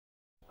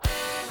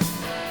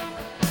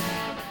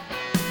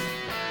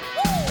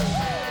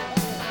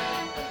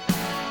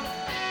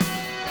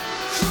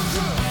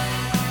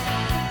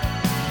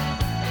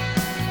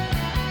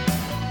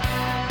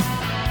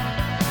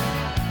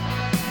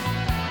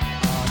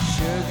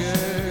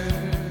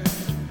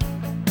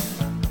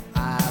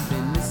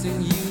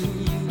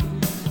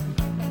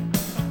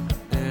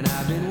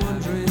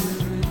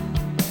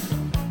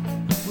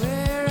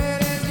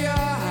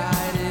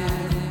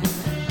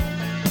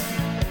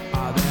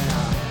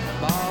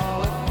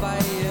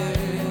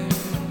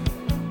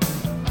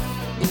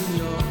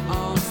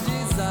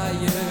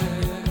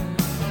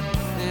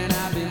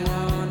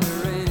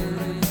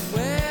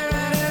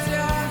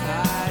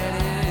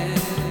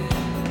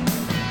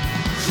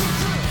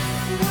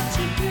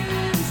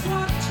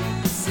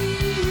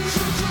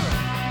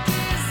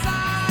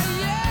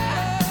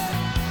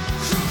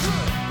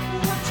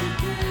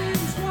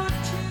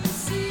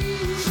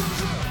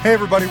Hey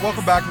everybody,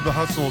 welcome back to The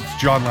Hustle. It's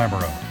John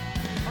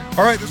Lamoureux.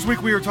 All right, this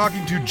week we are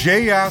talking to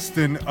Jay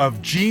Aston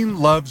of Gene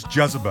Loves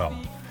Jezebel.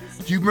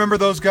 Do you remember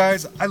those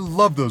guys? I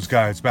love those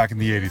guys back in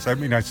the 80s. I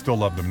mean, I still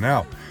love them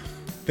now.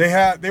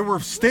 They were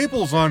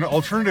staples on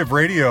alternative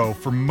radio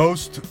for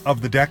most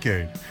of the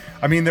decade.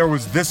 I mean, there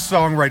was this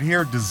song right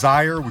here,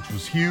 Desire, which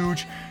was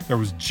huge. There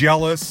was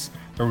Jealous.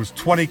 There was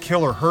 20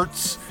 Killer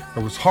Hertz.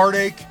 There was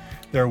Heartache.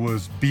 There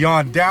was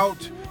Beyond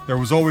Doubt. There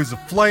was Always a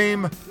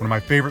Flame, one of my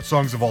favorite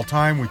songs of all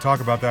time. We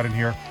talk about that in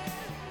here.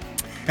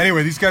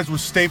 Anyway, these guys were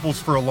staples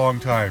for a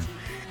long time.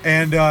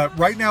 And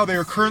right now they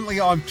are currently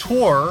on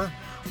tour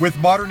with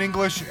Modern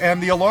English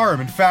and The Alarm.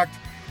 In fact,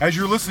 as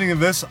you're listening to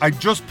this, I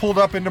just pulled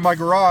up into my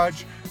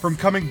garage from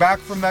coming back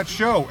from that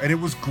show, and it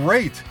was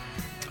great.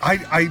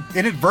 I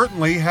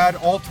inadvertently had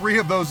all three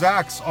of those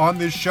acts on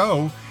this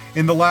show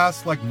in the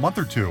last month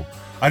or two.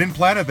 I didn't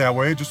plan it that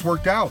way, it just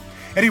worked out.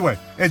 Anyway,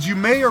 as you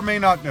may or may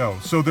not know,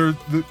 so the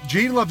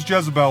Gene Loves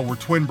Jezebel were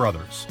twin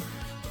brothers,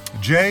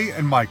 Jay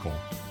and Michael,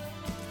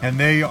 and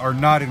they are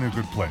not in a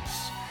good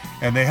place,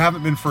 and they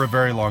haven't been for a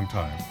very long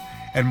time.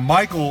 And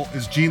Michael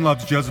is Gene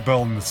Loves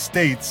Jezebel in the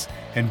States,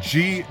 and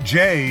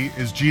Jay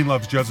is Gene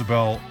Loves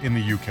Jezebel in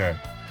the UK.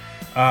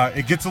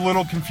 It gets a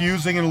little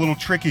confusing and a little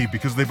tricky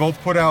because they both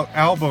put out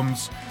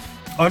albums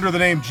under the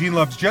name Gene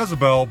Loves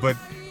Jezebel, but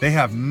they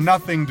have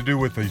nothing to do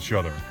with each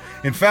other.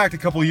 In fact, a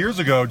couple of years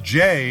ago,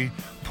 Jay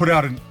put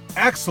out an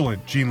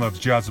excellent Gene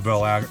Loves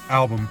Jezebel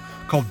album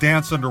called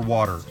Dance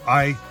Underwater.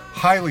 I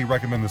highly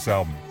recommend this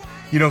album.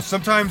 You know,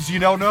 sometimes you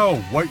don't know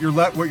what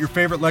your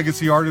favorite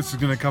legacy artist is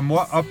going to come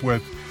up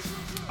with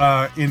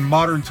in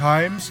modern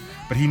times,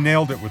 but he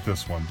nailed it with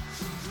this one.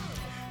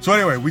 So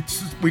anyway,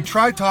 we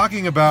tried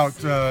talking about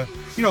the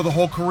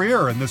whole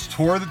career and this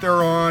tour that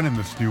they're on and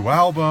this new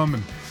album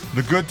and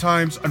the good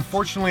times.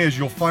 Unfortunately, as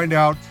you'll find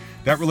out,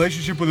 that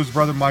relationship with his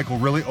brother Michael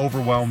really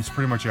overwhelms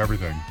pretty much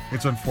everything.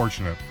 It's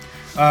unfortunate.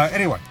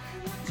 Anyway,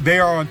 they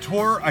are on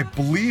tour. I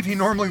believe he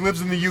normally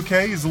lives in the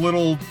UK. He's a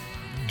little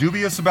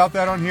dubious about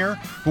that on here.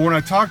 But when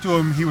I talked to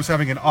him, he was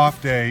having an off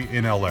day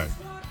in LA.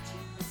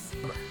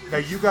 Now,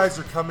 you guys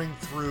are coming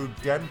through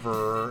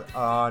Denver.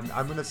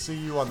 I'm going to see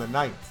you on the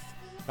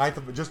 9th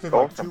of just in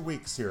 2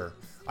 weeks here.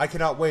 I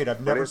cannot wait.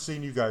 I've never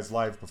seen you guys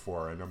live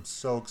before, and I'm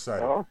so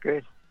excited. Oh,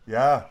 okay.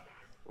 Yeah.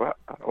 Well,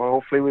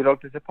 hopefully we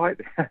don't disappoint.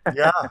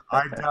 Yeah,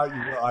 I doubt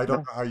you will. I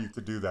don't know how you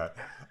could do that.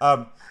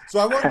 So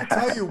I wanted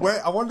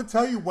to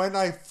tell you when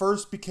I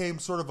first became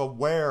sort of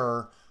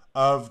aware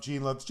of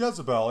Gene Loves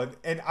Jezebel,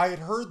 and I had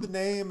heard the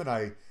name, and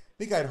I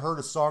think I'd heard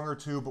a song or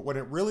two, but when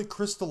it really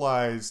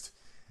crystallized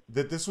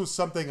that this was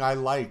something I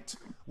liked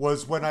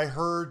was when I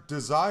heard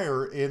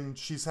Desire in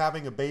She's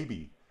Having a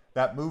Baby,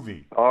 that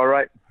movie. All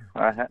right.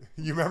 Uh-huh.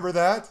 You remember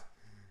that?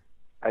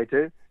 I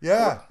do.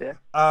 Yeah. Yeah.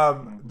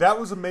 That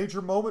was a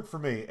major moment for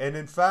me. And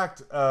in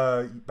fact,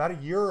 about a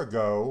year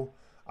ago,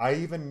 I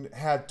even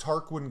had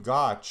Tarquin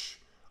Gotch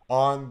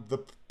on the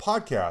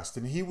podcast,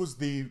 and he was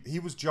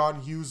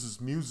John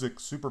Hughes' music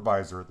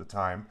supervisor at the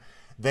time.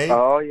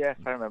 Oh yes,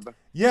 I remember.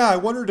 Yeah, I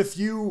wondered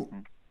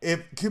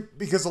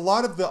because a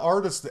lot of the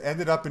artists that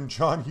ended up in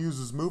John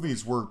Hughes'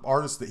 movies were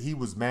artists that he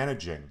was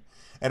managing.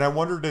 And I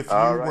wondered if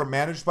you were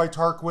managed by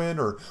Tarquin,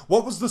 or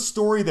what was the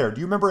story there? Do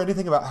you remember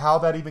anything about how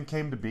that even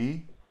came to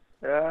be?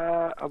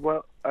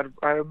 Well,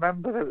 I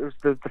remember that it was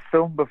the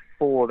film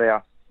before they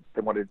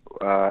wanted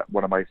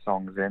one of my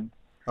songs in.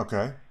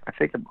 Okay. I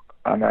think,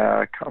 and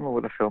I can't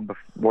remember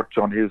what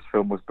John Hughes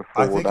film was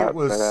before that. I think it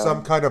was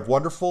Some Kind of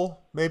Wonderful,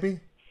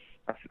 maybe?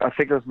 I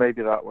think it was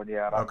maybe that one,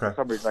 yeah. And okay. For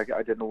some reason,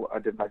 I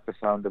didn't like the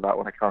sound of that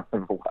one. I can't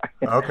remember why.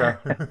 Okay.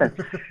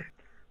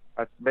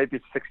 Maybe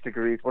it's 6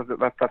 Degrees. Was it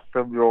that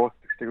film you're all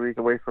 6 degrees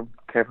away from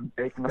Kevin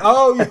Bacon?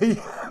 Oh,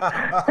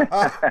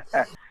 yeah.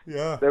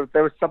 Yeah.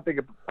 There was something,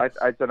 I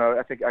don't know,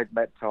 I think I'd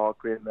met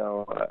Tarquin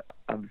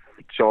and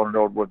Sean and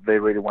Old, they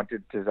really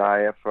wanted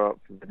Desire for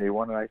the new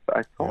one. And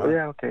I thought,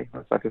 okay.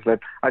 I just let,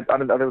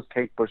 and there was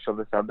Kate Bush on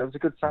the sound. There was a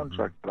good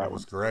soundtrack for that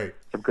was one. Great.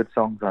 Some good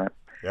songs on it.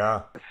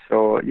 Yeah.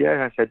 So,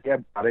 I said,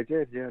 but I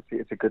did. Yeah,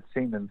 it's a good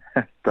scene, and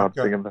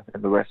dancing in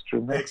the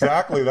restroom.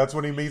 Exactly. That's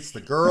when he meets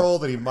the girl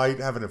that he might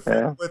have an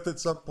affair with at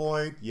some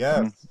point.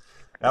 Yes.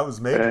 That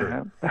was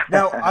major.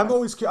 Now, I'm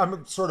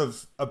sort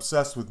of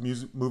obsessed with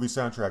movie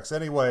soundtracks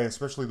anyway,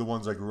 especially the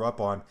ones I grew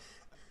up on.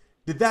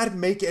 Did that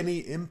make any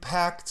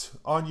impact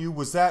on you?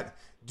 Was that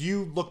do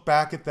you look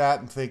back at that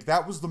and think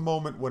that was the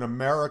moment when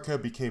America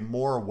became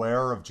more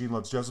aware of Gene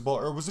Loves Jezebel,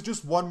 or was it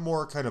just one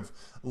more kind of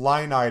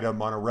line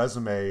item on a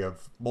resume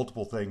of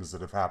multiple things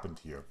that have happened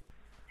to you?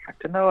 I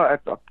don't know. I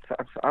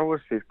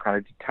always feel kind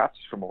of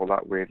detached from all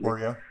that, weirdly. Were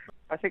you?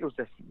 I think it was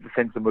just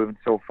things were moving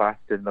so fast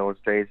in those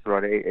days,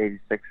 around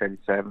 86,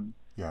 87.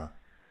 Yeah.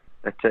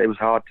 That it was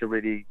hard to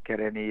really get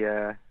any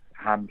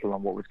handle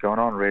on what was going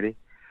on, really.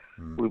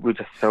 We were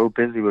just so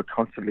busy. We were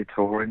constantly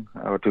touring,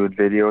 or doing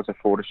videos or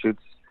photo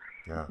shoots,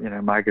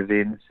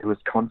 magazines. It was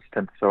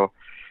constant. So,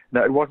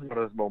 no, it wasn't one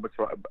of those moments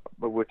where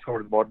we're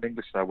touring Modern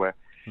English now, where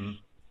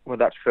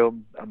that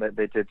film, and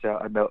they did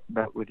I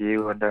Met With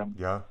You, and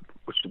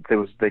which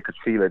they could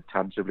feel it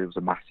tangibly. It was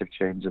a massive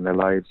change in their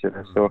lives,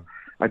 So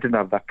I didn't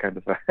have that kind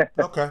of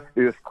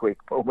earthquake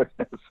moment.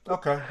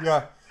 Okay,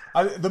 yeah.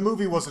 The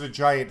movie wasn't a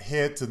giant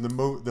hit, and the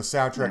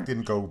soundtrack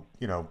didn't go,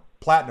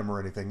 platinum or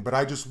anything. But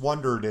I just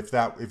wondered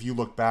if you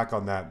look back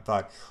on that and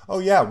thought, oh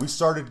yeah, we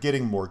started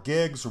getting more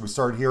gigs, or we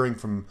started hearing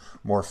from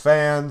more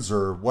fans,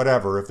 or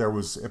whatever. If there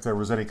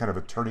was any kind of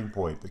a turning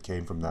point that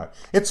came from that,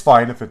 it's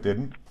fine if it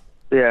didn't.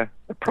 Yeah,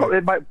 it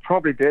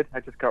probably did.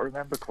 I just can't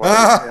remember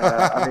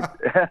quite.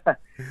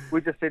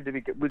 We just seemed to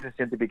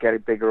be getting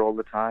bigger all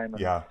the time.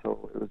 And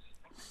so it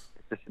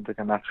just seemed like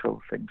a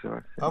natural thing to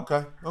us.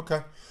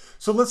 Okay.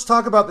 So let's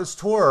talk about this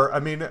tour. I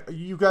mean,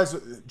 you guys,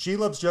 Gene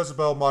Loves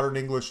Jezebel, Modern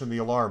English, and The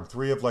Alarm,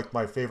 3 of like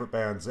my favorite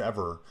bands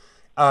ever.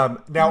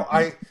 Now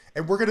I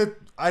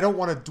don't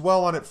want to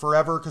dwell on it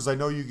forever, because I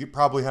know you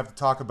probably have to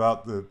talk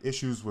about the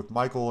issues with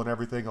Michael and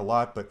everything a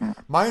lot. But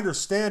my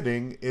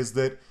understanding is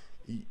that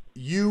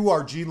you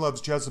are Gene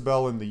Loves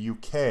Jezebel in the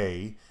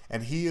UK,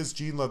 and he is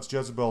Gene Loves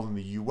Jezebel in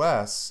the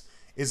US.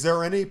 Is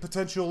there any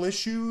potential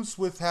issues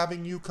with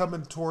having you come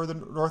and tour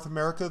North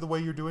America the way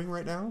you're doing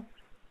right now?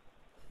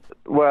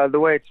 Well, the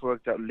way it's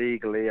worked out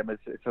legally, I mean,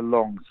 it's a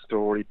long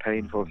story,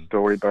 painful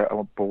story, but I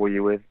won't bore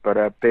you with.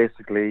 But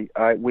basically,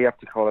 we have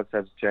to call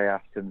ourselves J.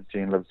 Aston's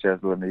Gene Loves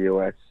Jezebel in the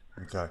US.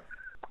 Okay.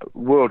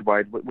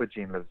 Worldwide, we're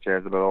Gene Loves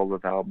Jezebel. All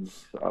those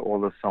albums, all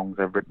the songs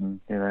I've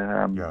written,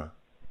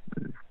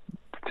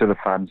 to the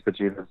fans for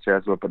Gene Loves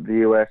Jezebel. But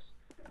the US,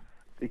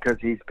 because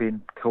he's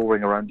been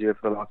touring around here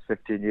for the last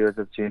 15 years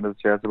as Gene Loves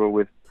Jezebel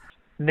with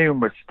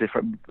numerous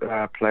different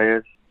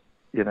players.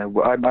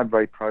 I'm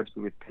very proud to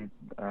be with Pete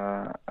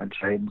and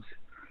James,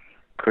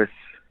 Chris,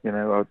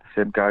 are the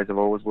same guys I've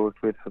always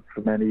worked with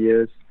for many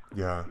years.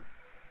 Yeah.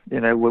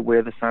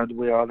 We're the sound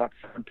we are. That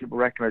sound people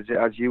recognize it,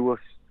 as you will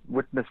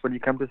witness when you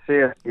come to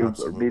see us. You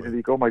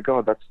immediately go, oh my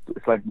God,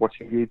 it's like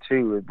watching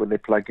U2 when they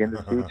plug in the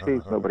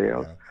U2, nobody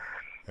else.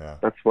 Yeah.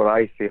 That's what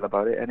I feel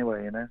about it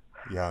anyway,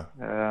 Yeah.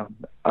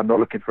 I'm not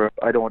looking for.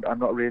 I'm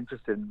not really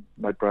interested in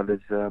my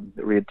brother's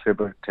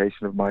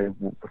reinterpretation of my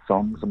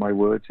songs and my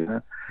words. Yeah.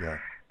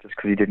 Just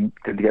because he didn't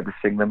get to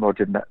sing them, or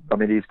didn't. I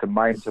mean, he used to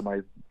mime to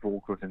my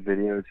vocals and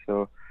videos,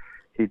 so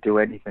he'd do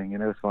anything,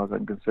 as far as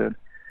I'm concerned.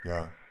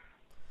 Yeah.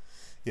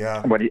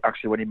 Yeah. When he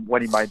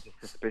mimed to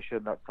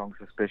Suspicion, that song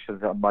Suspicion,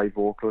 that my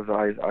vocals,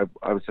 I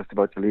was just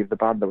about to leave the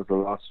band. That was the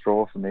last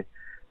straw for me,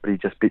 but he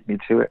just beat me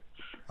to it.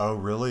 Oh,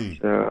 really?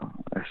 So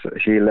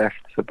she left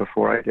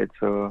before I did.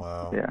 So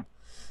wow. Yeah.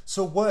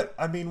 So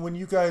when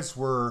you guys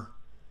were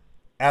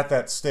at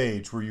that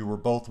stage where you were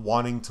both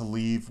wanting to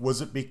leave,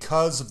 was it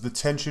because of the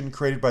tension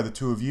created by the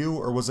two of you,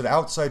 or was it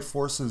outside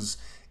forces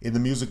in the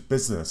music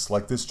business?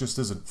 Like, this just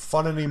isn't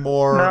fun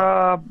anymore?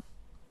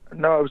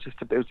 No, it was just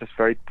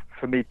very,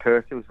 for me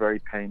personally, it was very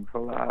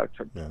painful.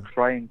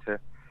 Trying to,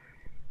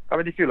 I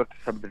mean, if you look at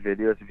some of the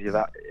videos, if you're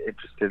that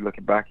interested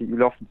looking back,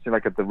 you'll often see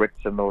like at the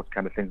Ritz and those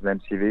kind of things on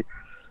MTV.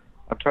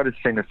 I'm trying to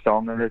sing a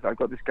song, and I've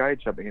got this guy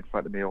jumping in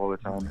front of me all the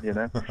time,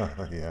 Yeah.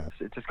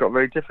 It just got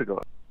very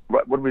difficult.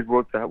 When I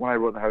wrote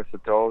The House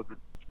of Dolls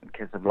and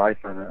Kiss of Life,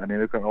 and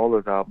look at all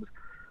those albums,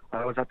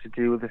 I always had to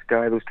deal with this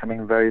guy that was coming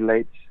in very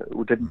late,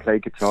 who didn't play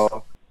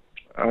guitar,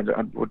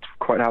 and would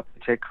quite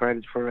happily take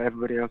credit for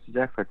everybody else's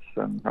efforts.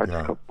 And I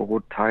just got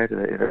bored, tired of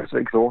it. It was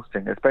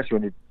exhausting, especially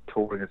when you're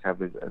touring as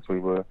heavily as we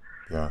were.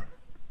 Yeah.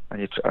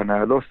 And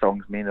those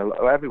songs mean a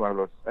lot.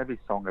 Every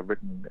song I've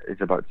written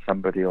is about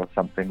somebody or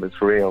something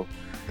that's real.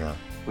 Yeah.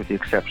 With the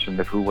exception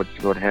of Who Wants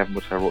to Go to Heaven,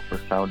 which I wrote for a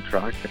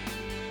soundtrack.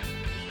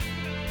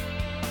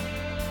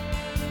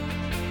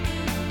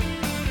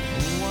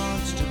 Who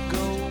wants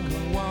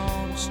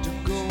to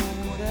go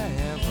to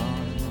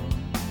heaven?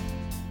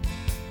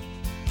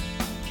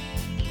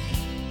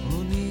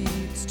 Who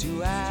needs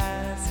to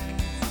ask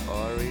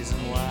or reason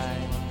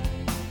why?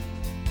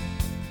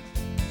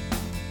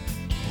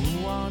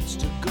 Who wants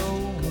to go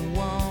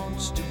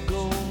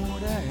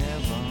to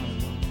heaven?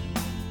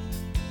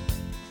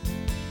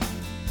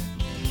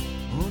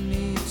 Who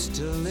needs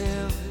to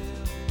live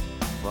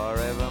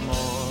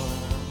forevermore?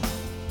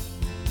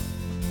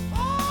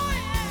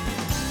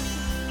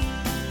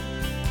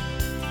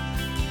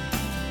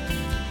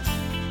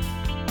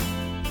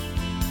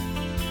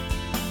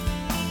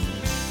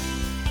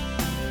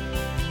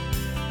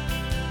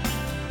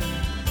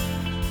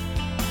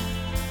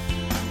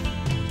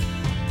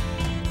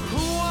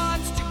 Who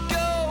wants to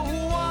go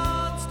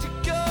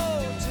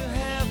to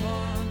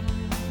heaven?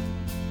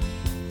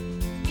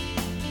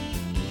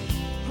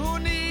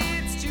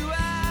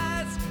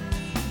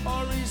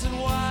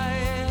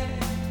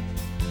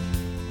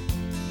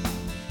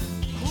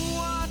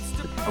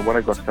 when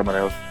I got someone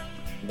else,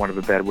 one of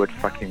the better words,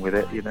 fucking with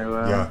it, you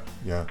know.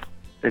 Yeah.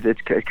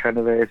 It's kind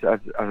of as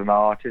an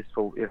artist,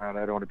 or you know, I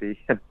don't want to be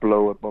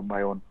blow up on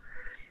my own.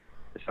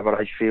 So what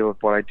I feel,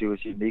 what I do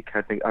is unique.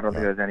 I don't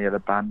think there's any other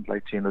band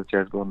like Gene Loves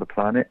Jezebel on the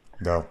planet.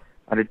 No.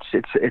 And it's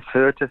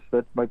hurt us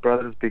that my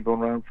brother has been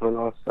going around for the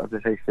last, as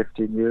I say,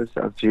 15 years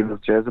as Gene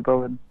Loves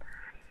Jezebel, and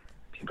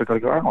people are going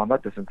to go, hang on,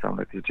 that doesn't sound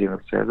like the Gene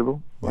Loves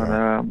Jezebel.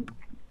 Yeah. And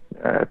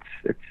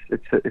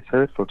it's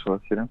hurtful to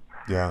us, you know.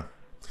 Yeah.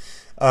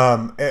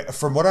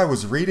 From what I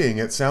was reading,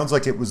 it sounds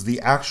like it was the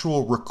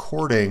actual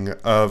recording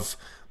of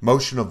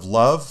Motion of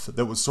Love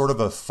that was sort of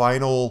a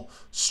final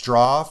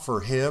straw for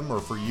him or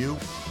for you.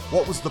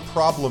 What was the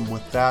problem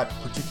with that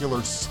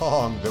particular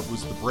song that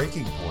was the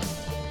breaking point?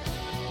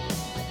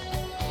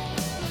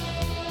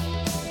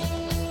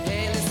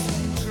 Hey,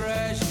 listen,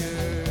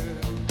 treasure.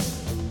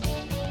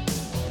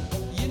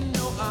 You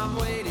know I'm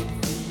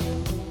waiting for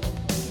you.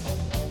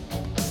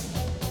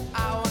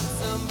 I want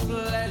some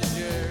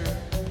pleasure.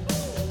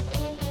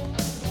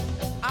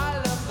 I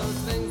love those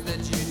things that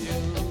you do.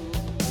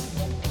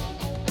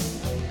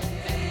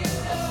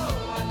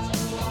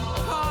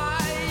 Oh,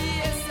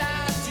 yes, I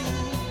do.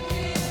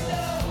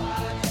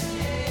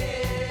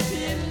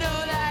 You know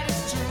that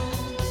it's true.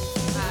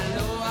 I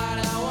know what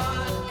I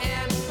want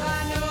and I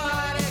know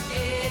how to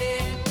get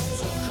it.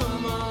 So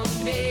come on,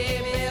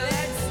 baby,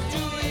 let's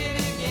do it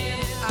again.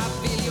 I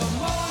feel your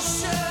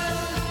motion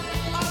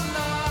of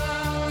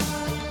love.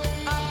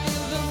 I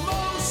feel the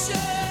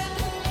motion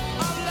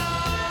of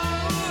love.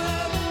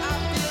 I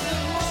feel the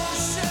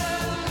motion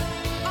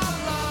of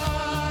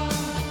love.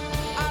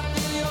 I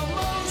feel your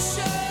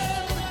motion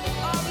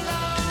of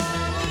love.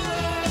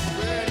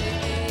 Pretty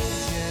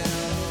angel,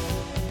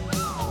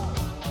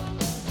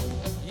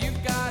 you've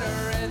got a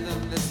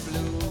rhythm that's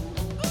blue.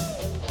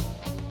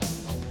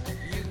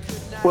 You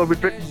could not Well,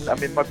 we'd written, I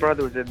mean, my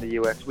brother was in the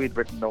US. We'd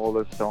written all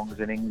those songs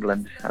in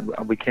England,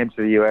 and we came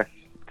to the US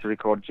to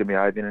record Jimmy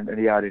Iovine, and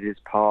he added his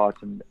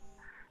part. And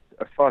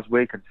as far as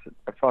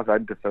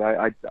I'm concerned,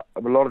 a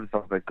lot of the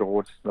songs are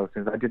gorgeous and those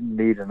things. I didn't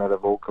need another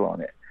vocal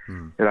on it.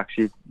 It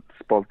actually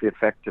spoiled the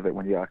effect of it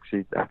when you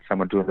actually had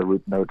someone doing the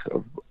root note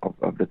of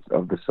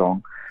the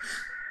song.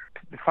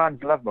 The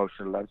fans love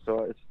Motion of Love,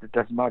 so it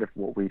doesn't matter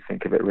what we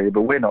think of it really,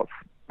 but we're not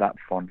that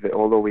fond of it,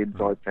 although we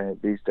enjoy playing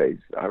it these days,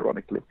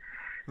 ironically.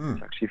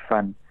 It's actually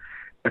fun.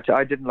 But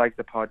I didn't like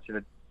the part, you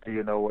know, do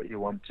you know what you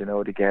want to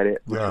know to get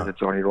it, which is a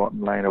Johnny Rotten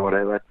line or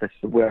whatever. That's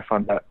where I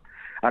found that.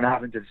 And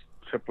having to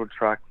triple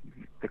track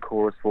the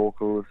chorus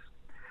vocals.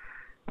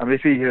 I mean,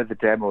 if you hear the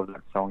demo of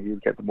that song, you'll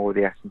get more of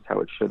the essence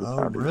how it should have Oh,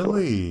 sounded.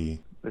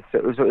 really? So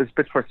it was a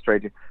bit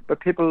frustrating. But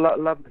people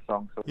love the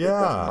song, so it Yeah.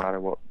 doesn't matter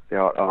what the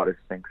artist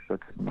thinks, so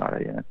it doesn't matter,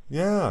 you know.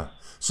 Yeah.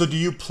 So do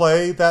you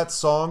play that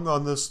song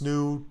on the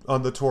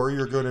tour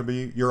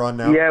you're on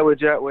now? Yeah,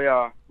 we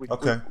are.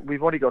 Okay.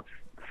 We've only got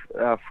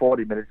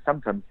 40 minutes,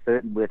 sometimes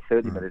 30. We had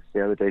 30 minutes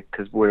the other day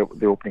because we're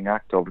the opening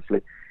act,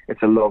 obviously.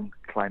 It's a long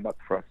climb up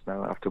for us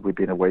now after we've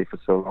been away for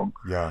so long.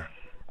 Yeah.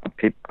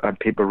 And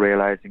people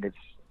realizing it's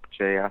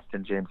Jay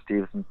Aston, James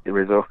Stevenson,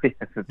 Rizzo.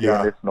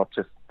 It's not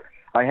just.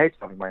 I hate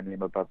having my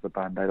name above the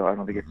band. I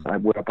don't think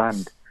we're a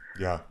band.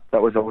 Yeah.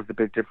 That was always the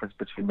big difference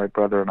between my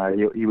brother and I.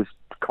 He was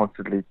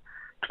constantly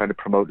trying to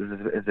promote us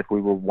as if we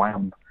were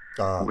Wham.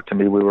 To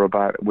me, we were a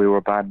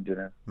band, you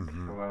know.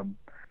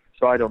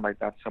 So I don't like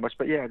that so much.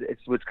 But yeah,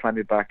 it's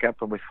climbing back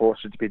up, and we're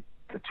fortunate to be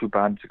the two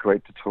bands are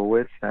great to tour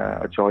with,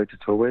 a joy to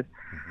tour with,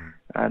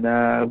 and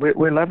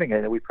we're loving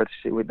it.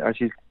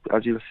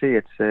 As you'll see,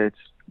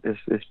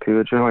 it's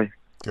pure joy.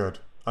 Good.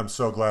 I'm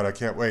so glad. I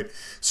can't wait.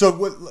 So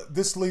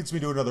this leads me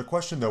to another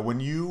question, though.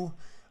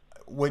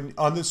 When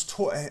on this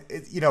tour, I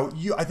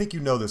think you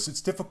know this.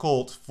 It's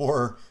difficult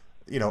for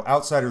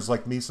outsiders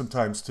like me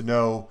sometimes to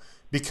know,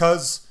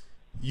 because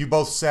you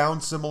both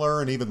sound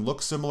similar and even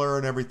look similar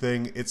and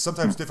everything. It's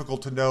sometimes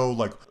difficult to know,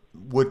 like,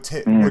 what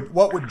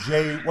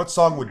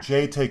song would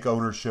Jay take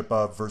ownership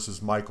of versus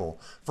Michael?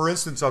 For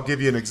instance, I'll give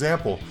you an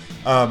example.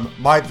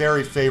 My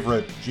very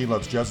favorite Gene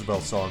Loves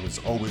Jezebel song is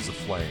 "Always a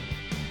Flame."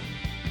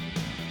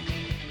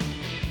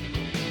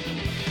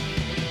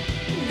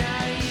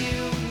 Now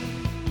you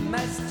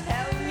must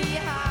tell me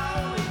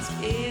how it's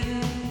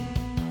been,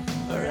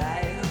 for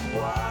I have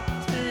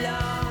walked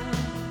along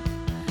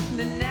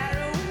the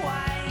narrow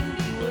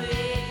windy way.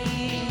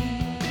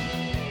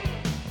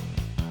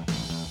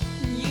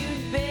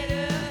 You'd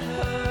better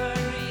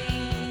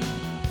hurry,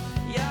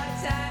 your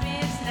time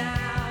is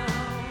now.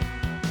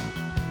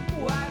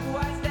 What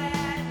was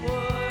that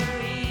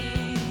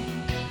worry?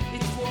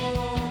 It's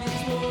warm, it's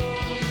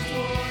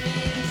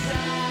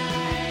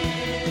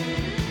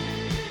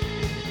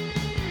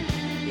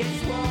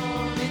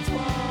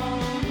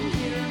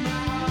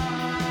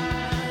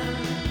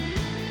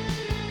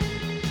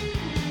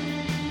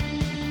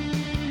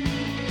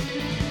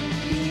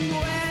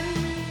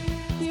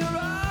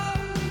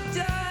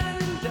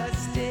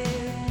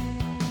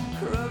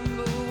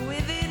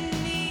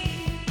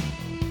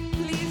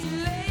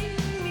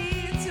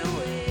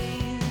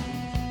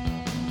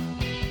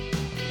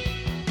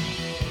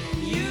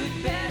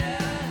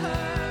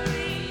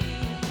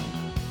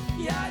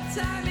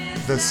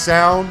the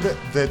sound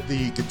that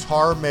the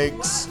guitar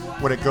makes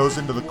when it goes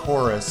into the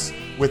chorus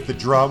with the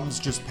drums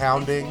just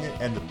pounding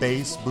and the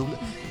bass boom,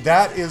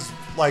 that is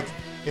like,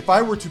 if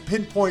I were to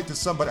pinpoint to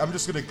somebody, I'm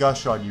just going to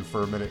gush on you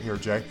for a minute here,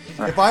 Jay.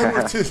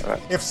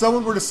 If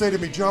someone were to say to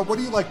me, John, what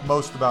do you like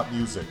most about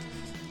music?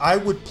 I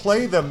would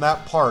play them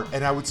that part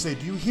and I would say,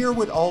 do you hear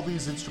what all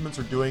these instruments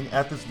are doing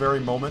at this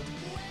very moment?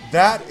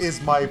 That is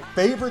my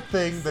favorite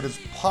thing that is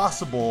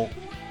possible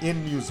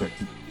in music.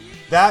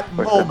 That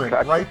moment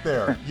right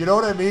there. You know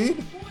what I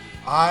mean?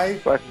 I'm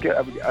glad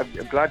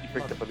you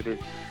picked up on the bass.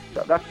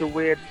 That's a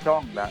weird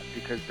song, that,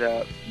 because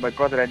my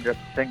brother ended up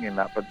singing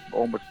that, but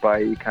almost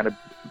he kind of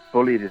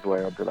bullied his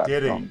way onto that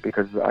song.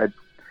 Because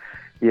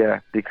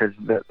because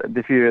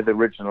if you hear the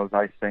originals,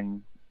 I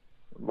sing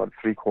about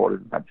 3/4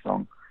 of that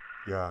song.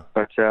 Yeah.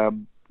 But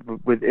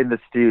within the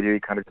studio,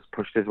 he kind of just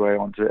pushed his way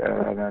onto it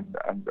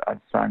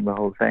and sang the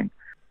whole thing.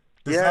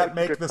 Does that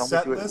make the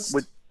set list?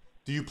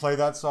 Do you play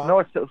that song?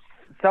 No,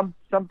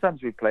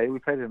 sometimes we play. We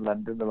played in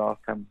London the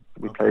last time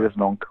we played as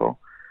an encore.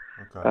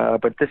 Okay.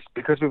 But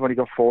because we've only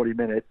got 40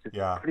 minutes, it's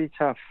pretty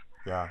tough.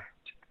 Yeah.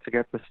 To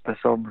get the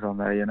songs on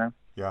there, you know.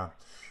 Yeah.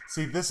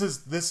 See, this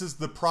is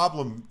the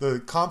problem, the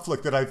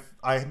conflict that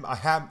I'm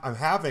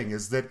having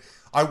is that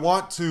I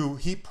want to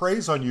heap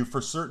praise on you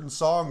for certain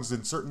songs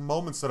and certain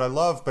moments that I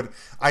love, but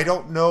I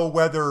don't know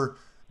whether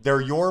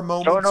they're your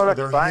moments or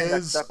they're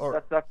his.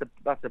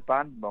 That's a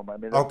band moment.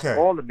 I mean,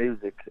 all the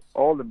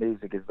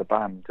music is the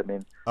band. I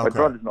mean, my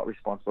brother's not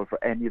responsible for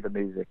any of the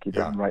music. He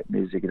doesn't write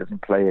music. He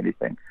doesn't play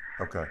anything.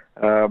 Okay.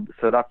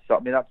 So that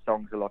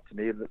song's a lot to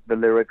me. The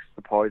lyrics,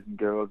 the Poison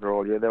Girls are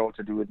all they're all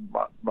to do with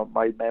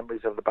my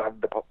memories of the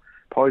band, the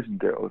Poison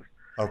Girls.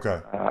 Okay.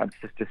 And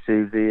Sister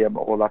Susie,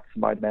 all that's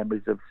my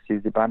memories of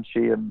Susie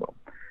Banshee, and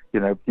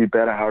You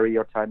Better Hurry,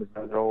 Your Time Is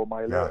Now. They're all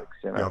my lyrics.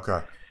 You know. Yeah,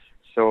 okay.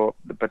 So,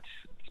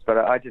 but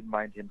I didn't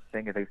mind him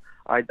singing things.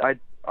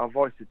 Our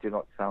voices do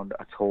not sound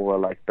at all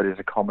alike, but it's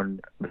a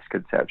common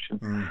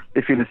misconception.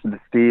 If you listen to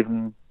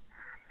Stephen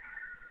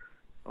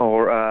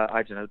or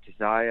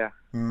Desire,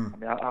 I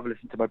mean, I've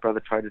listened to my brother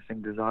try to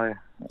sing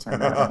Desire,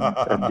 and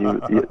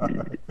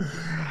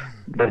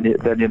then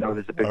you know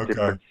there's a big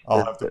difference.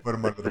 I'll have to put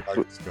him under the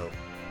microscope.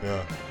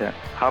 Yeah. Yeah.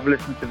 Have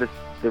listened to the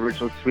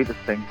original Sweetest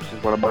Thing, which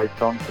is one of my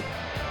songs.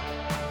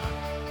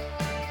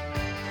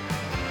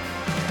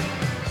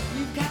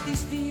 You've got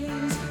these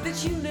feelings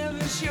that you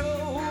never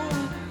show.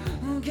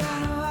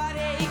 Got a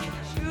heartache,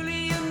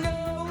 surely you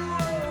know.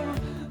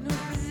 No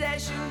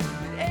possession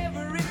but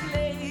every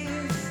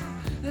place.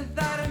 The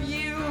thought of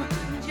you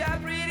and your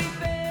pretty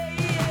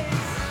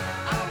face.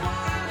 I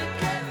wanna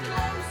get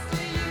close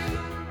to you.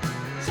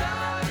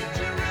 Target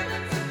your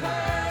ribbons and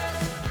pearls.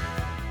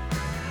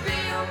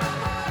 Feel my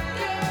heart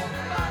go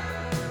pop,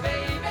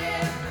 baby.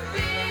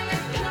 Feel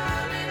it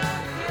coming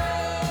on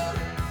through.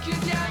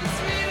 'Cause you're the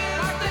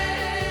sweetest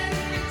thing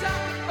we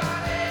talk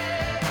about it.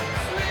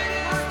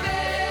 Sweetest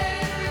thing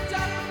we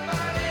talk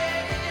about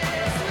it.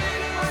 Yeah,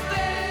 sweetest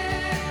thing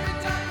we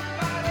talk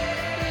about it.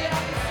 Yeah,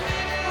 the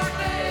sweetest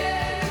thing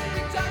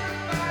we talk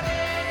about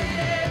it.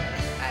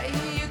 Yeah. I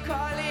hear you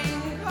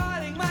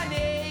calling my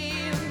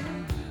name.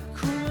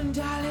 Come on,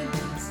 darling,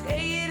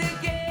 say it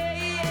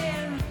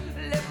again.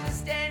 Left me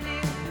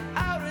standing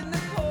out in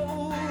the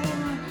cold.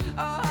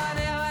 Oh,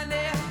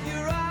 honey,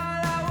 you're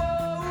all I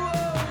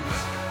want.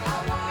 I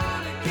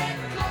wanna get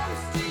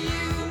close to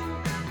you.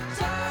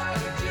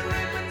 Target your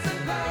ribbons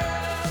and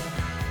pearls.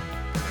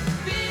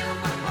 Feel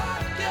my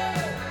heart go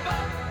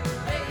bump,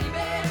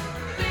 baby.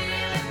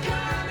 Feel it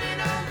coming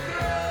on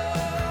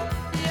through.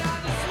 You're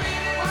the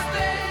sweetest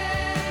thing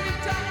we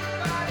talk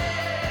about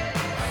it.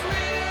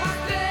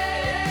 Sweetest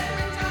thing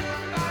we talk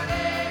about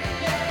it.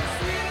 Yeah,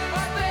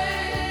 sweetest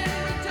thing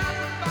we talk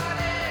about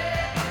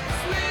it.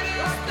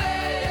 Sweetest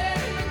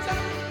thing we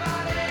talk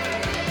about it.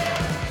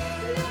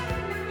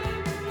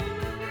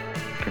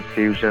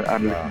 Confusion.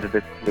 And listen to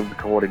the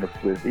recording of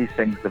Swiss. He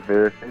sings the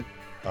verses,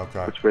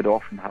 which would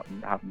often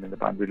happen in the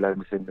band. We'd let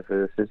him sing the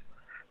verses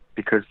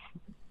because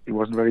he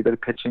wasn't very good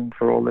at pitching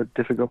for all the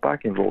difficult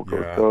backing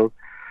vocals. Yeah. So,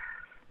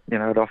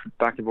 often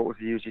backing vocals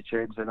are usually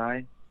James and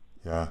I,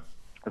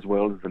 as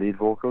well as the lead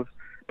vocals.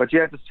 But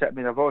just check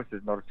me. Our voice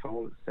is not at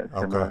all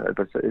similar,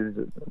 but it is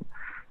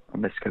a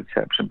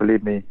misconception.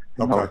 Believe me,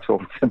 not at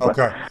all similar.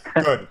 Okay,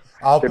 good.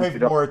 I'll pay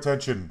more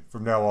attention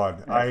from now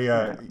on. I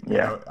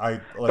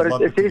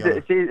love it's easy.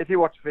 If you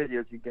watch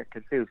videos, you get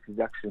confused because he's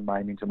actually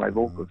miming to my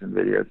vocals in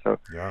videos. So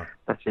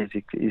that's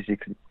easy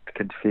to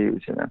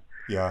confuse.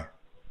 Yeah.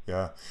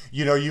 Yeah.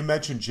 You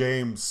mentioned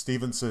James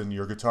Stevenson,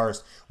 your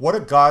guitarist. What a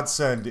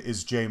godsend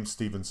is James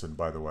Stevenson,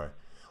 by the way.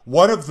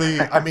 One of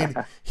the,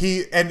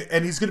 he's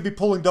going to be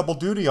pulling double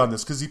duty on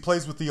this because he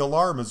plays with the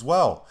Alarm as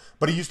well.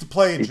 But he used to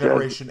play in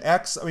Generation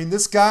X.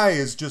 This guy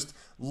is just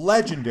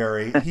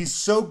legendary. He's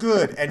so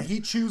good, and he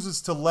chooses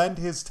to lend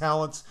his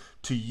talents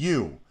to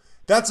you.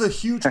 That's a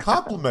huge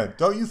compliment,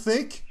 don't you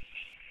think?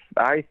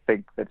 I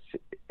think that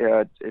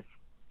if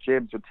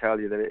James would tell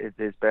you that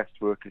his best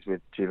work is with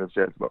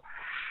Jezebel,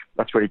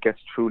 that's where he gets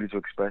truly to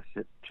express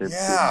it. James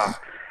Stevenson.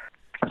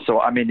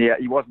 So I mean, yeah,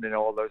 he wasn't in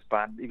all those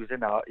bands. He was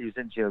in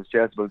Gino's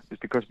Jezebel. It was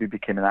because we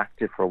became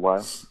inactive for a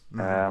while.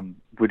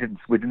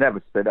 We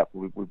never split up.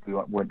 We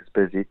weren't as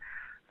busy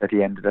that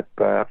he ended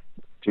up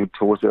doing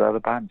tours with other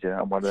bands,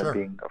 and one of them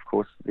being, of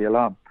course, The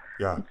Alarm.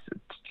 Yeah.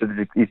 So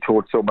he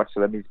toured so much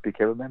that he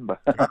became a member.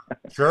 Yeah,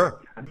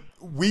 sure.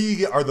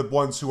 We are the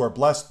ones who are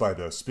blessed by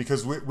this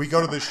because we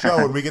go to this show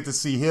and we get to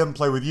see him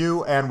play with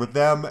you and with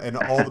them, and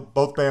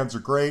both bands are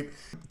great.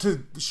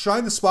 To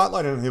shine the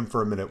spotlight on him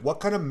for a minute, what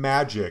kind of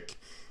magic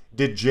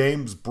did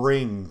James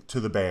bring to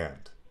the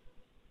band?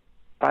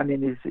 I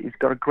mean, he's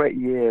got a great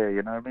ear,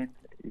 you know what I mean?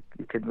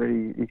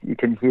 You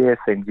can hear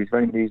things. He's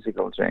very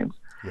musical, James.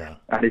 Yeah.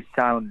 And his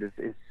sound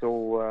is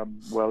so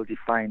well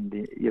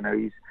defined. You know,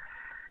 you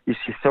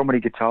see so many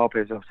guitar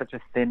players who have such a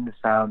thin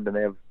sound,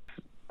 and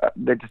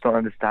they just don't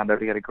understand how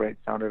to get a great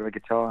sound out of a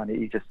guitar, and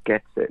he just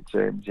gets it,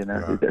 James. You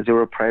know, as a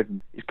real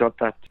presence. He's got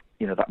that,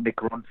 that Mick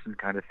Ronson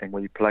kind of thing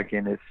where you plug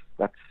in.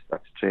 That's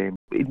James.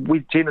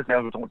 Gino's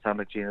Jezebel don't sound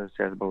like Gino's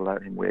Jezebel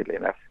without him, weirdly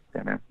enough.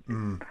 You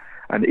know,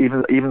 and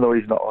even though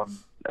he's not on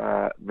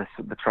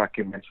the track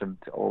you mentioned,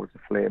 Always a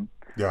Flame,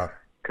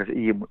 because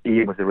Ian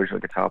was the original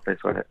guitar player,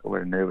 so I had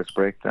a nervous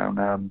breakdown,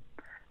 and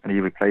he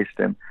replaced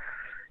him.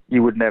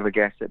 You would never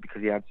guess it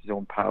because he adds his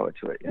own power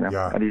to it,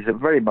 And he's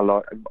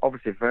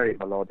obviously very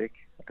melodic,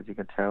 as you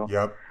can tell.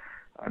 Yep.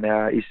 And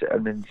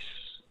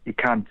he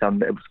can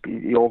sound.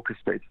 He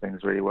orchestrates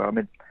things really well. I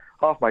mean,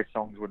 half my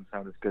songs wouldn't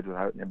sound as good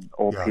without him.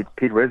 Or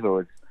Pete Rizzo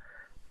is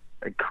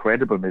an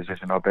incredible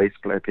musician. Our bass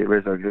player, Pete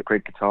Rizzo, is a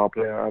great guitar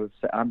player.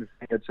 And a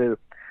singer too.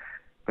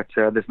 But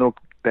there's no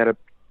better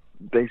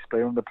bass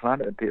player on the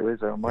planet than Pete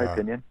Rizzo, in my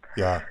opinion.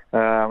 Yeah.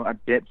 And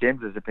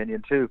James's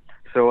opinion too.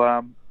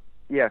 So.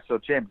 So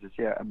James is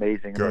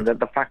amazing. Good. I mean,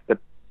 the fact that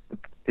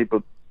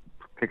people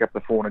pick up the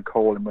phone and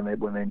call him when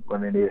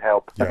they need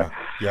help. Yeah.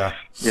 You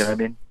know what I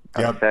mean?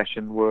 And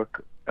session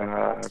work.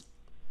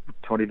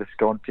 Tony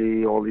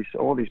Visconti, all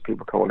these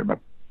people call him up.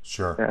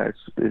 Sure.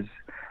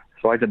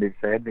 So I don't need to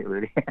say anything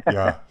really.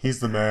 Yeah, he's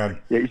the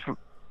man.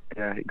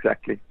 Yeah,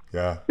 exactly.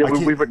 Yeah.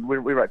 We've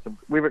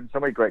written so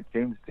many great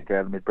tunes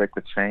together. We Break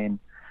the Chain,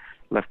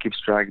 Love Keeps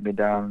Dragging Me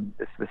Down.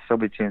 There's so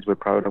many tunes we're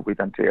proud of we've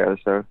done together.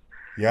 So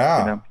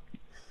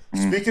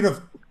Speaking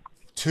of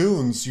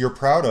tunes you're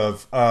proud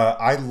of,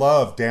 I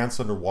love Dance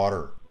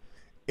Underwater.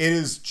 It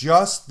is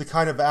just the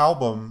kind of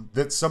album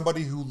that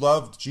somebody who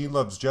loved Gene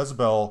Loves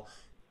Jezebel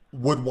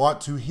would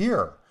want to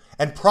hear,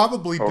 and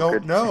probably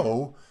don't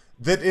know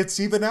that it's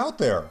even out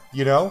there,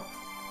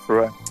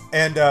 Right.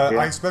 And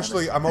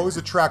I'm always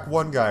a track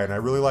one guy, and I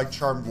really like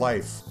Charmed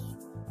Life.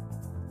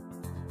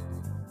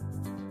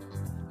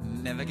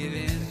 Never give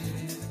in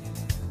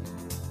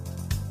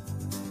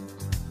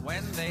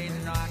when they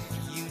knock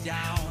you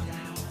down.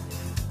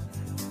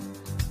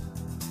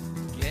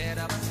 Get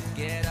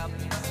up,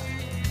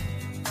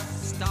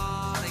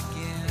 start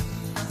again.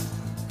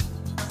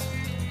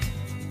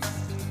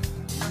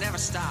 Never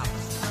stop,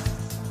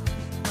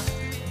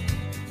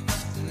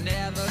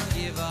 never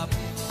give up.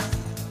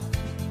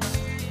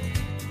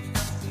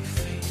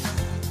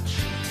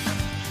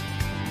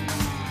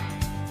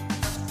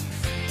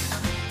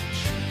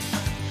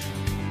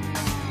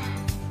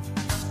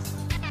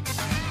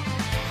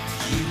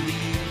 You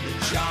lead the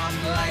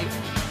charmed life.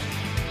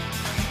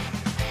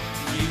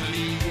 You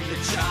lead the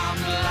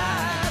charmed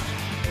life.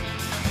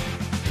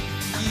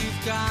 You've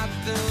got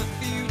the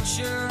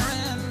future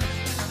in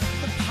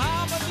the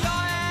palm of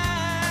your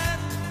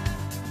hand.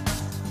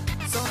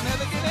 So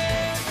never give in.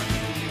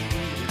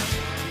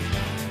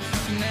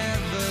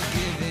 Never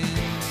give in.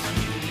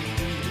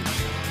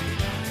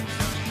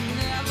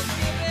 Never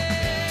give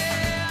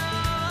in.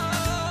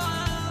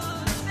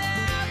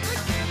 Never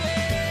give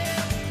in.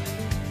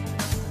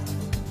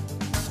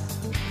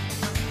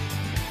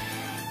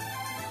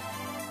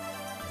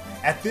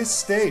 At this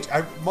stage,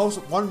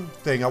 one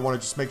thing I want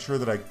to just make sure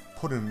that I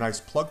put in a nice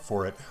plug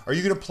for it. Are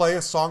you going to play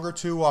a song or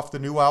two off the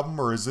new album,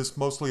 or is this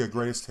mostly a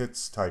greatest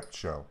hits type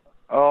show?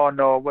 Oh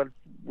no, well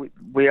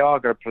we are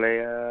going to play.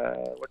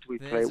 What do we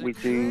play? We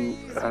do.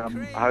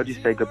 How do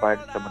you say goodbye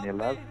to someone you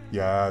love?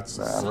 Yeah, it's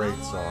a great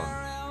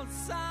song.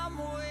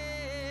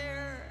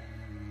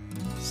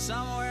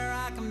 Somewhere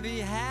I can be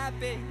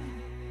happy.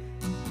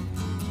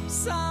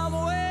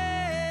 Somewhere.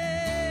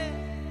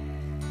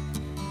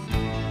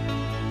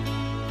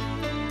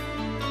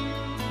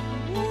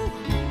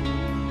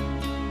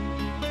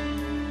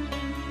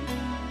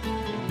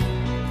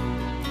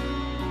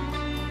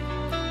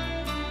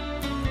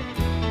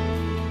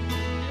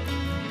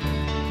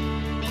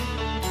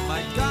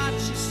 My God,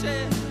 she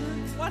said,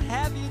 what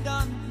have you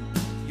done?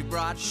 You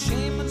brought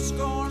shame and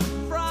scorn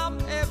from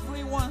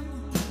everyone.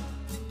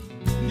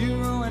 You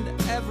ruined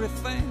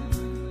everything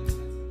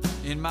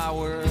in my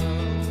world.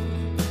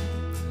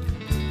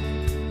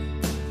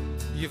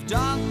 You've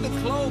donned the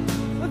cloak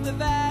of the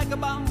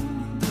vagabond,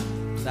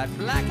 that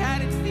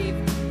black-hatted thief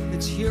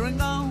that's here and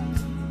gone.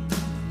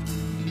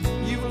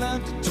 You've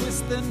learned to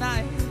twist the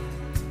knife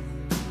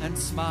and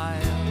smile.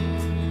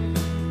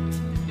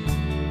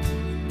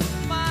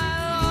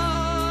 My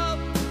love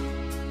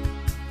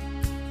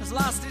has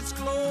lost its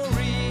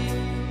glory.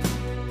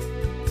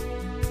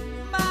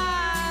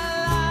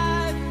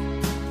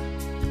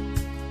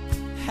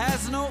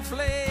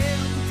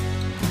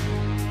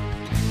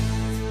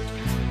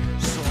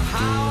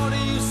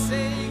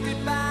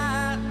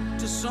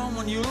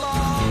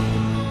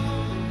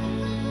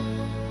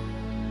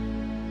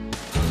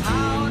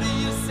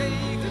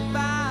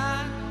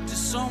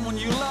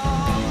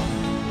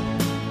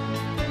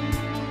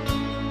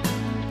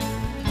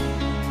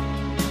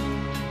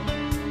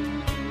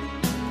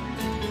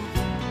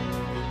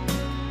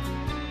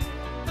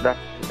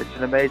 It's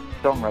an amazing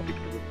song, right?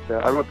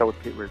 Because I wrote that with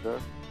Pete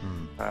Rizzo,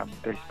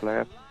 bass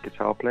player,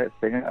 guitar player,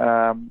 singer.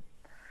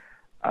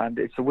 And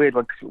it's a weird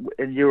one because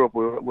in Europe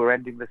we're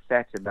ending the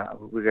set in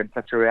that we're getting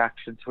such a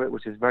reaction to it,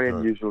 which is very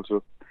unusual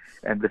to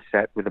end the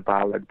set with a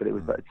ballad. But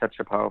it's such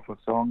a powerful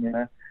song, you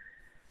know.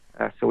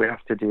 So we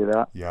have to do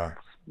that. Yeah.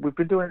 We've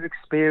been doing an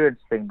experience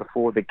thing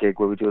before the gig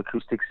where we do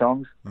acoustic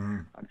songs,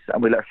 and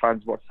we let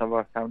fans watch some of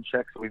our sound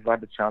checks. So we've had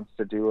the chance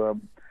to do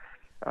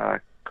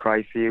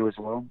 "Cry for You" as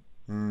well.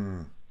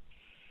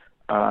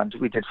 And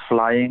we did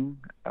 "Flying"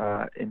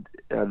 in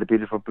the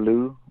Beautiful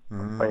Blue.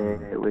 In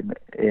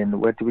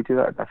where did we do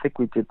that? I think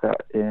we did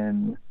that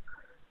in.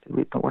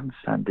 It wasn't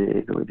San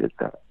Diego. We did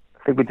that.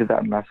 I think we did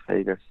that in Las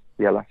Vegas.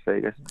 Yeah, Las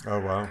Vegas. Oh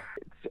wow.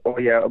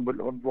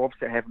 And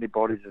obviously Heavenly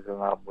Bodies is an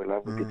album we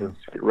love. We did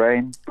Sweet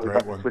Rain. We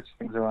have to switch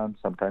things around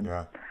sometimes.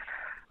 Yeah.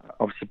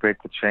 Obviously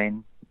Break the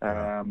Chain.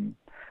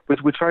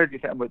 Which we try to do.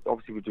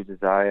 Obviously we do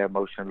Desire,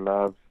 Emotion,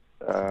 Love,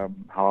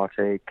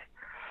 Heartache.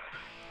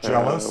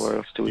 Jealous? What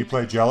else do we? You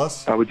play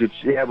Jealous? We do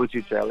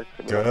Jealous.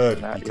 Good.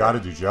 You got to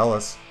do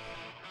Jealous.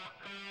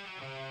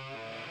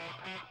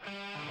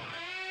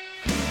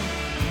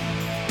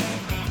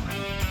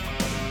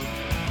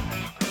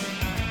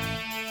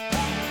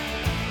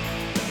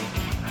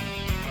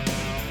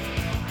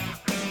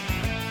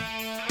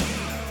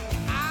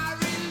 I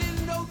really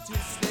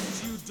notice that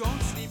you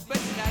don't sleep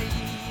at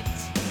night.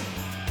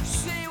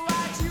 Say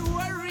why'd you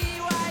worry,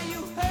 why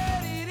you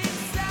hurt it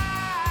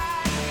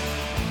inside.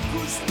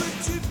 'Cause but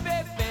you,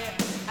 baby,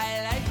 I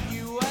like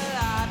you a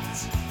lot.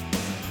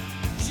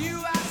 You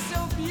are so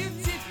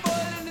beautiful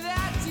and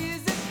that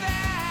is a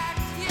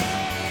fact,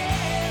 yeah.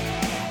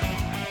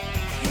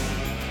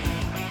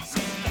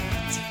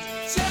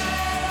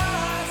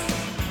 Jealous.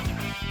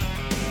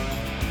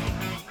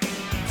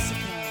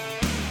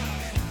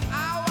 I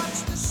watch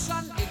the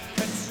sun, it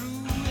cuts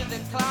through the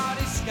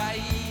cloudy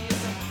skies.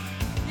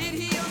 It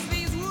heals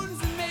these wounds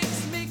and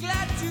makes me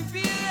glad to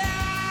be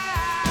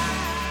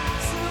alive.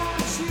 So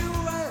don't you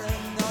worry,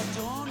 no,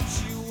 don't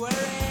you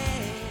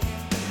worry.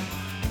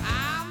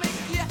 I'll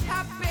make you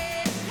happy,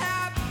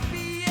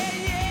 happy, yeah,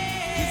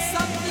 yeah. 'Cause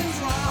something's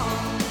wrong.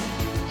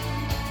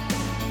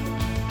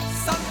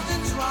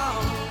 Something's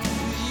wrong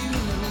with you.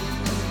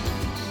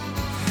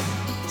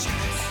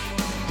 Jealous.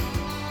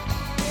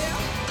 Yeah.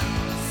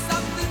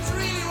 Something's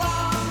really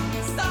wrong.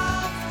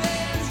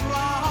 Something's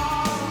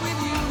wrong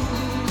with you.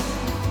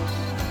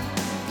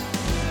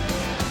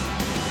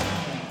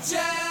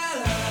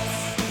 Jealous.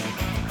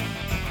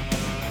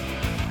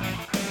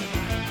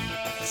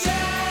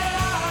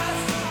 Jealous.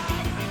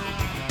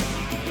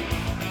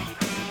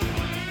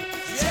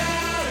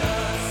 Jealous.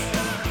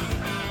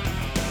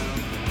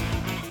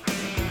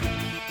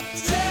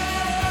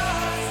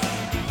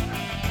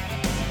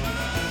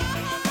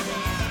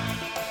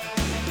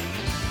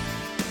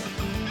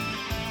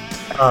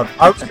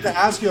 I was going to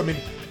ask you, I mean,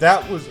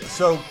 that was,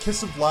 so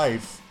Kiss of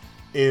Life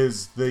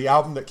is the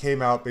album that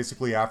came out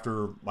basically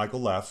after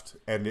Michael left,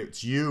 and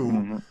it's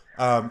you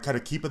kind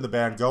of keeping the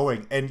band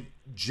going. And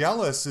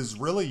Jealous is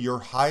really your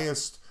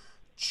highest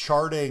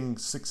charting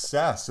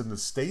success in the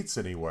States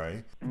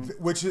anyway,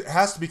 which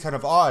has to be kind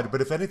of odd,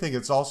 but if anything,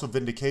 it's also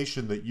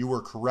vindication that you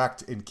were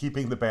correct in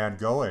keeping the band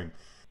going.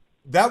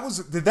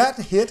 Did that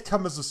hit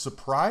come as a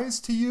surprise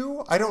to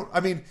you?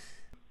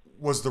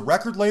 Was the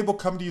record label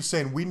come to you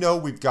saying, we know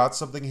we've got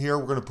something here,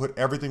 we're going to put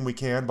everything we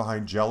can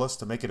behind Jealous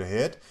to make it a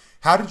hit?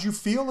 How did you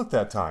feel at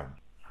that time?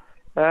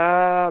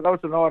 That was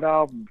an odd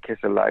album, Kiss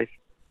of Life.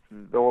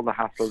 All the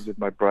hassles with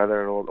my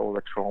brother, all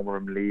the trauma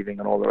of leaving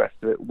and all the rest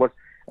of it.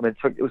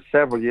 It was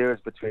several years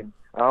between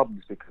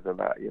albums because of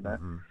that, you know.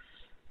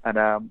 And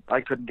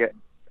I couldn't get,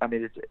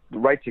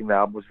 writing the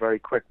album was very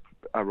quick,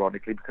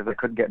 ironically, because I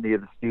couldn't get near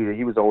the studio.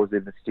 He was always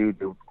in the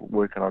studio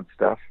working on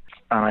stuff.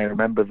 And I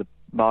remember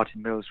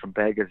Martin Mills from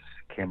Beggars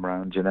came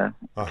around, you know,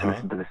 to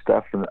listen to the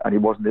stuff, and he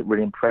wasn't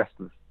really impressed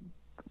with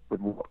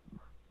what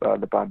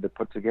the band had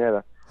put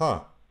together.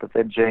 But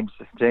then James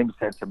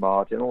said to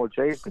Martin,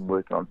 Jay's been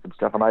working on some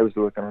stuff, and I was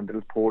working on a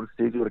little portable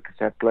studio with a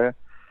cassette player.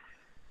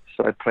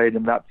 So I played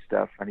him that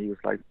stuff, and he was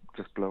like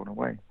just blown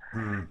away.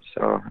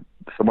 So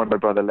when my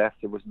brother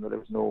left,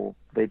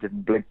 they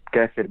didn't blink,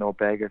 Geffen or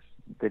Beggars,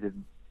 they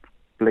didn't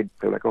blink.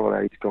 They were like, oh,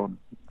 he's gone.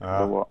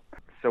 So what?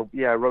 So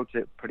yeah, I wrote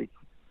it pretty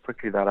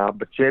quickly, that album.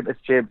 But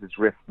it's James's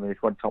riff. If you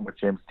want to talk about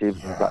James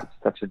Stevens, that's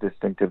such a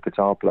distinctive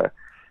guitar player.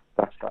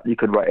 You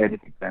could write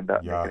anything then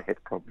that make it a hit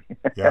probably.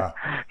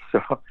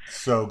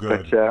 So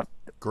good. But,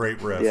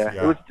 great riff. Yeah,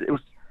 it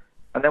was.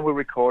 And then we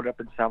recorded up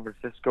in San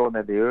Francisco, and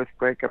then the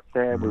earthquake up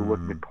there. We were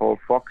working with Paul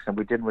Fox, and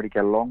we didn't really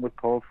get along with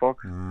Paul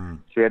Fox. So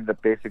we ended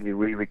up basically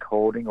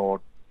re-recording,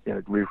 or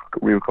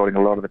re-recording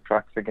a lot of the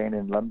tracks again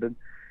in London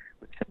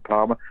with Tim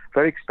Palmer.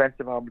 Very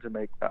expensive album to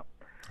make that.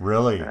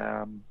 Really.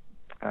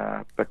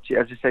 But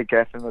as you say,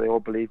 Geffen, they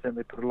all believed in.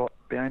 They put a lot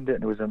behind it,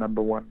 and it was a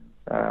number one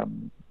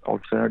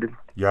alternative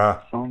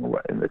song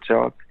in the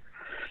charts.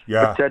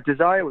 But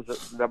Desire was the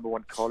number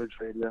one college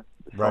radio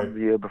song the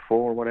year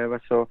before or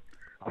whatever. So,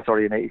 I'm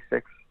sorry, in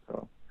 '86.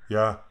 So.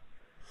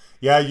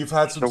 Yeah, you've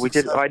had some So we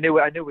did. success. I knew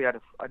we had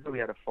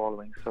a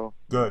following. So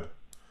Good.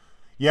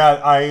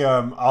 Yeah,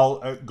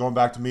 I'll going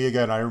back to me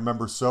again. I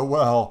remember so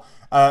well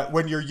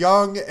when you're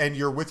young and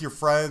you're with your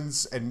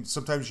friends, and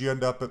sometimes you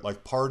end up at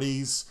like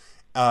parties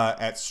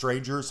at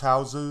strangers'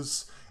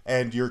 houses,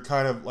 and you're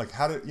kind of like,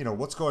 how did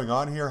what's going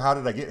on here? How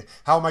am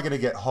I going to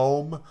get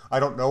home? I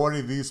don't know any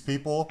of these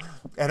people,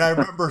 and I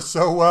remember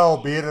so well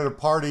being at a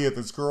party at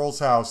this girl's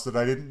house that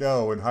I didn't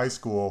know in high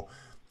school,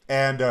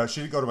 and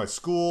she didn't go to my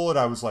school, and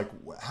I was like,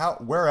 how,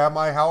 where am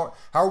I, how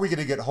are we going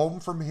to get home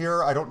from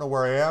here? I don't know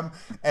where I am.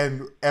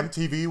 And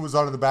MTV was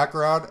on in the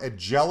background, and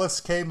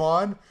Jealous came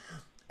on,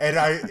 and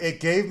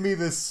it gave me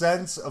this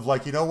sense of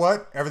like, you know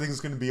what, everything's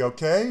going to be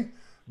okay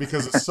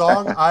because a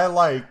song I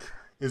like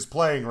is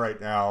playing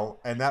right now,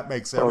 and that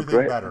makes oh, everything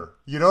great. better.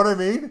 You know what I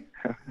mean?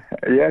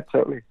 Yeah,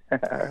 totally.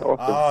 Awesome.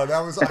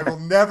 Oh, I will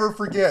never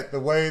forget the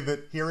way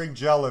that hearing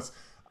Jealous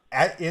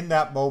in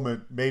that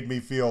moment made me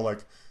feel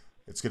like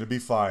it's going to be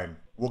fine.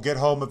 We'll get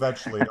home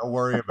eventually. Don't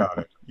worry about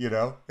it.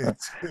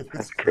 It's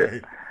That's good.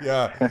 great.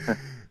 Yeah.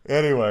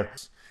 Anyway,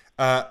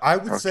 I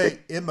would Okay. say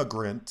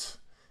Immigrant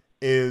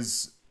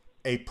is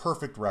a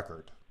perfect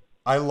record.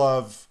 I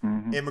love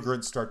Hmm.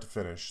 Immigrant start to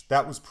finish.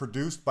 That was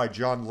produced by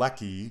John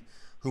Leckie,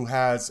 who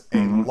has a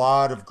Hmm.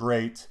 lot of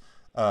great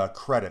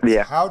credits.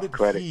 Yeah,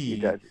 credit. He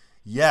does.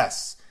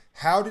 Yes,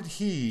 how did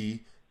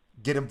he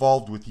get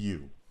involved with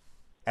you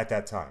at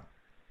that time?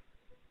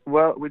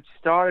 Well, we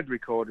started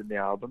recording the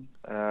album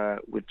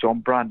with John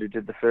Brand, who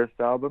did the first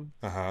album.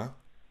 Uh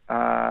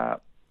huh.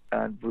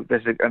 And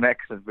there's an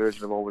excellent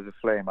version of Always a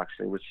Flame,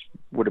 actually, which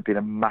would have been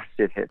a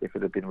massive hit if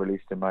it had been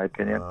released, in my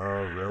opinion.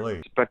 Oh,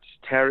 really? But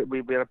Terry, we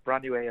had a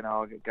brand new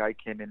A&R guy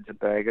came into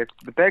Beggars.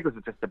 The Beggars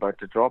were just about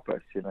to drop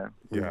us, We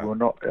Yeah. were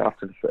not,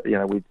 after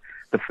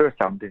the first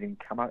album didn't even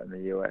come out in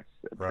the US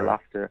until Right.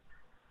 after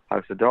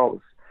House of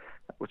Dolls,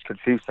 which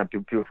confused some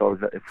people. People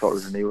thought it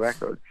was a new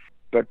record.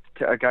 But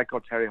a guy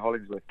called Terry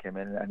Hollingsworth came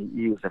in, and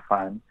he was a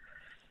fan,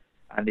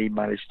 and he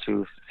managed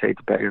to say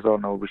to Beggars, "Oh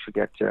no, we should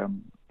get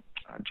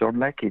John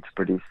Leckie to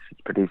produce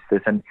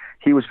this." And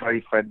he was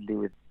very friendly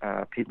with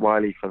Pete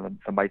Wiley for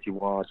the Mighty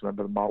Wars.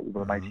 Remember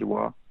the Mighty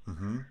War?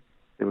 Mm-hmm.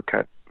 They were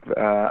cut,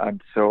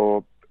 and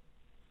so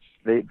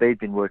they'd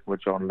been working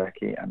with John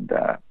Leckie, and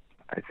I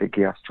think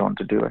he asked John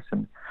to do us.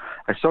 And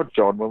I saw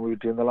John when we were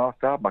doing the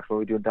last album, actually, when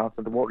we were doing Dance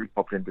on the Water. He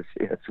popped in to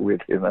see us,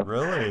 weird,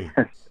 Really?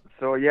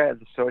 So yeah,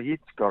 so he'd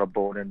got a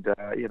bone, and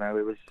it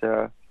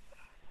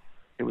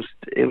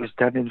was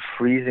done in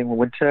freezing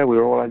winter. We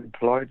were all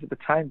unemployed at the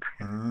time,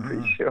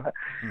 pretty sure.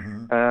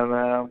 Mm-hmm.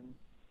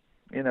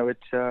 And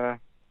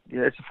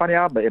it's a funny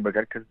album,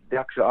 Immigrant, because the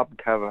actual album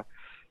cover,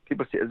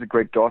 people see it as a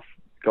great goth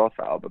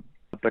album,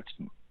 but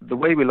the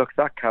way we look at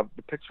that cover,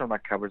 the picture on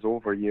that cover is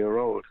over a year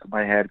old.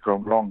 My hair had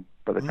grown long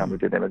by the time we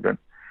did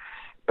Immigrant,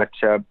 but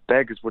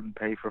Beggars wouldn't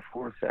pay for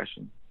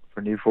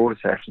a new photo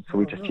session, so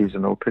we just used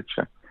an old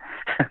picture.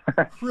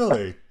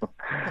 Really?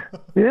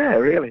 Yeah,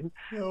 really.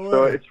 No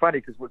So way. it's funny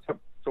because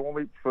when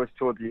we first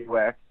toured the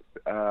US,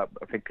 I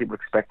think people were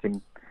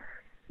expecting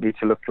me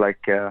to look like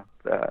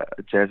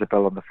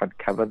Jezebel on the front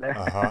cover there.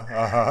 Uh-huh.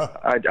 Uh-huh.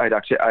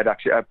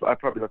 I'd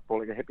probably look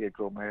more like a hippie. I'd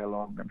grow my hair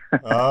long.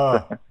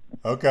 Oh,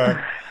 okay.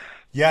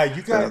 Yeah,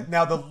 you guys.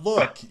 Now the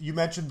look. You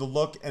mentioned the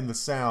look and the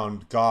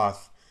sound,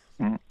 goth.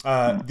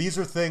 These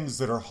are things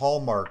that are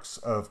hallmarks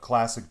of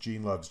classic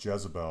Gene Loves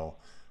Jezebel.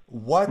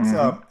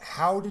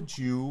 How did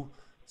you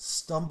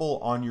stumble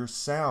on your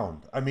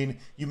sound? I mean,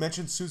 you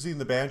mentioned Susie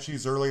and the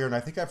Banshees earlier, and I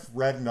think I've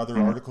read in other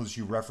articles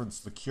you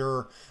referenced The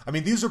Cure. I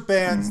mean, these are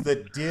bands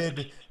that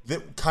did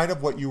that kind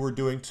of what you were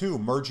doing too,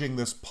 merging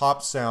this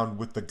pop sound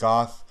with the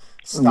goth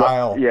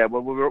style. Yeah,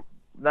 well, we were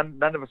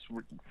none of us.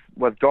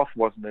 Well, goth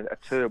wasn't a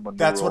term when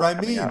That's we were what all I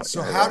coming mean. out,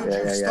 So how did you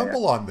yeah.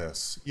 stumble on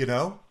this?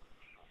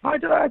 I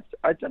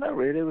don't know.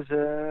 Really, it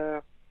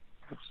was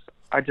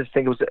I just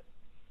think it was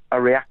a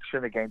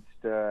reaction against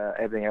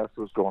everything else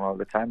that was going on at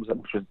the time,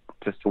 which was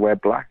just to wear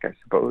black, I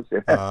suppose.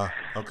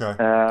 Okay.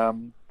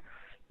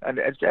 And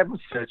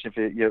everyone's searching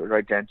for your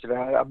identity.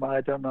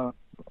 I don't know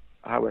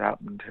how it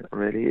happened,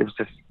 really. It was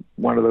just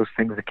one of those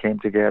things that came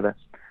together.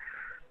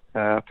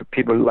 For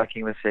people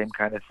liking the same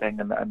kind of thing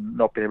and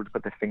not being able to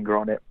put their finger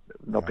on it,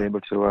 not being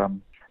able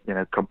to,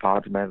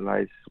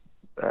 compartmentalize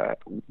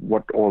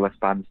what all this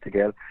bands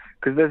together.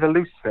 Because there's a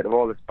loose fit of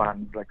all this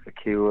bands, like The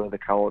Cure, The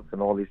Cowards,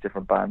 and all these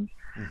different bands.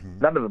 Mm-hmm.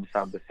 None of them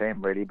sound the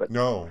same, really, but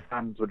No.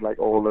 fans would like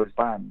all those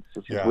bands,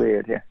 which is Yeah.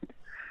 weird, yeah.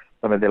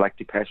 I mean, they like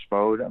Depeche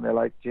Mode, and they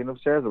like Gene of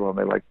Jezebel, and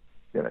they like,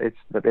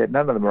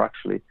 none of them are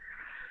actually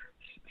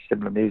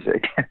similar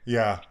music.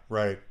 Yeah,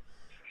 right.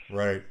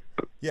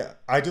 Yeah,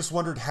 I just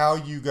wondered how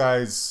you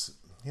guys,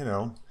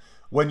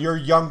 when you're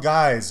young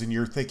guys and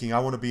you're thinking, I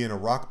want to be in a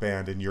rock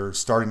band, and you're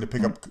starting to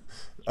pick up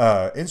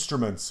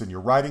instruments and you're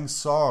writing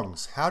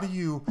songs,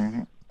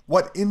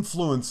 what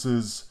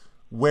influences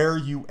where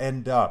you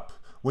end up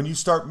when you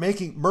start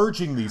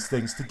merging these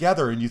things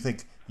together and you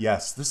think,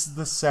 yes, this is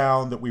the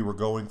sound that we were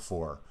going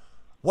for?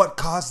 What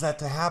caused that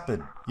to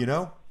happen,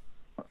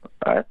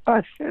 I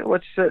feel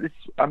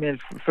I mean,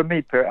 for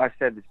me, I've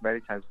said this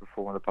many times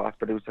before in the past,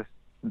 but it was just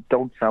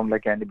don't sound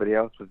like anybody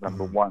else was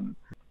number one.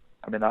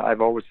 I mean,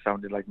 I've always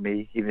sounded like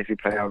me, even if you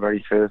play our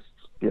very first,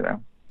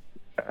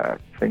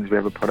 things we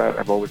ever put out.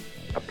 I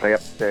play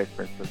upstairs,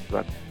 for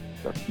instance.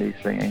 That's me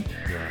singing.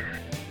 Yeah.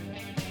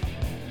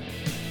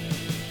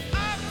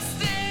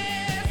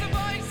 Upstairs, a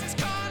voice is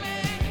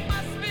calling,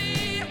 must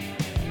be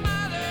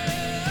mother,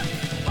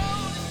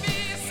 holding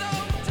me so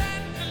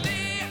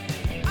tenderly,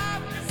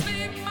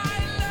 obviously my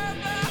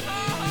lover.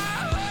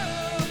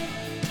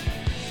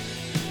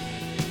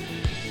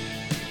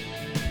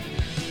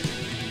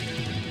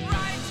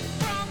 Right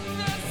from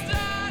the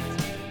start,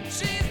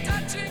 she's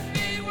touching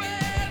me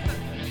with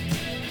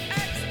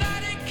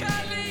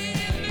ecstatically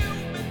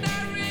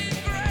luminary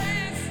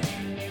grace.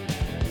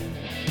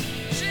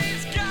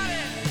 She's got it.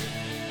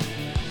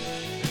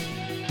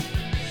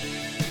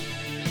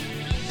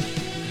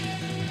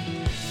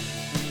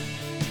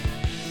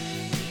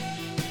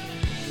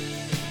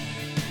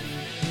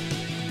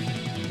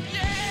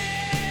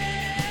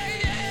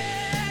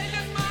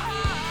 Yes, my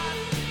heart.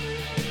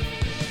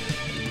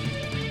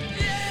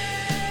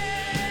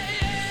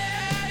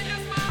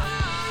 Yes, my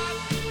heart.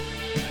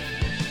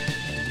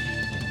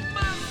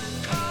 Mom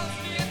calls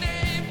me a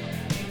name.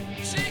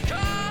 She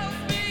calls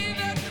me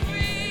the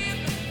queen.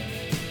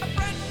 A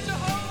friend to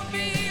hold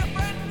me, a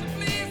friend to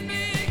please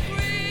me,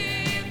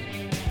 queen.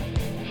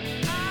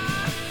 I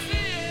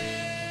see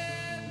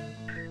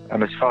it.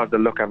 And as far as the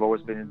look, I've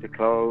always been into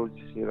clothes,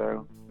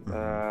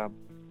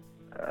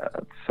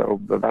 so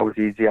that was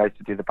easy. I used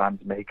to do the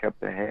band's makeup,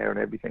 the hair, and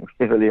everything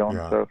early on.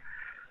 Yeah. So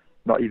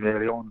not even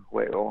early on, a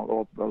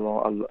lot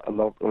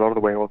of the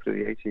way all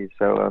through the 80s.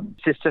 So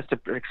it's just to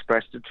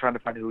express, trying to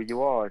find who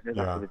you are. Isn't it?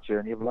 Yeah. That's what the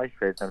journey of life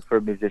is. And for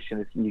a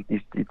musician, you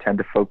tend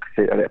to focus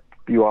it.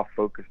 You are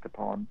focused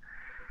upon,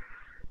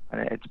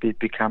 and it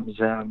becomes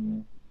your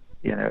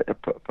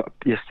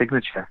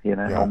signature.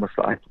 Yeah. Almost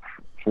like,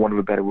 for want of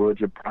a better word,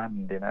 your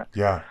brand.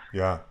 Yeah.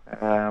 Yeah.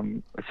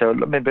 So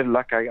a bit of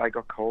luck. I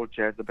got called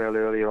Jezebel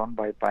earlier on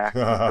by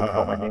accident. I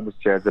thought my name was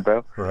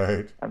Jezebel,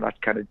 Right. and that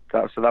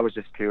was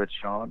just pure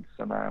chance.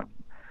 And I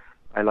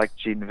like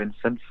Gene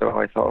Vincent, so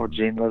I thought,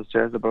 Gene Loves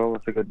Jezebel.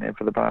 That's a good name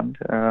for the band.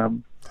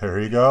 There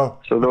you go.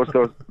 So those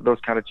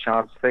kind of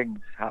chance things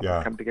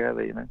come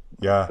together,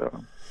 Yeah. So,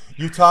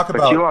 You talk but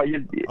about.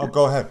 you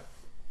Go ahead.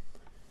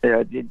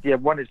 yeah.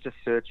 One is just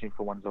searching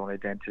for one's own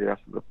identity.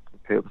 That's the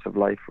purpose of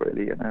life,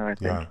 really. I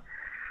think. Yeah.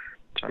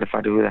 Trying to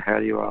find out who the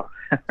hell you are.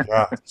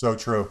 Yeah, so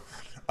true.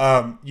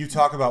 You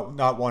talk about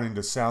not wanting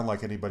to sound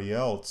like anybody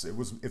else.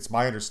 It's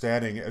my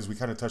understanding, as we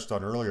kind of touched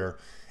on earlier,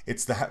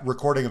 it's the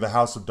recording of the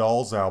House of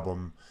Dolls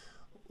album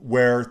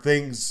where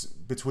things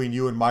between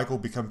you and Michael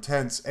become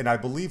tense. And I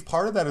believe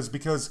part of that is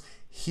because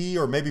he,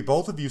 or maybe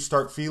both of you,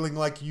 start feeling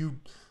like you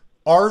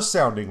are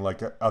sounding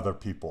like other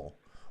people.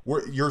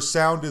 Where your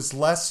sound is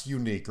less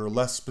unique or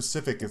less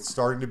specific. It's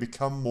starting to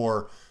become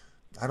more,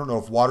 I don't know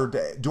if watered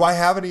down. Do I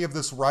have any of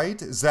this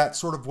right? Is that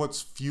sort of what's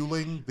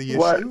fueling the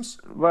issues?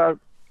 Well,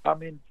 I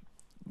mean,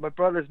 my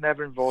brother's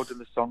never involved in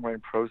the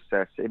songwriting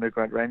process,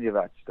 immigrant or any of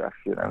that stuff.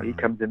 He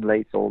comes in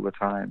late all the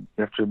time.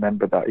 You have to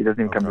remember that. He doesn't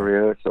even come to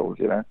rehearsals.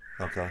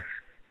 Okay.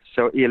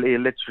 So he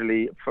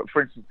literally,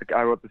 for instance,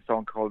 I wrote the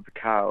song called "The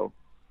Cow."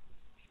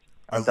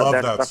 I love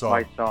that that's song.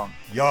 my song.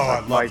 Yo, I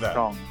That's love my that.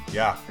 song.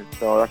 Yeah.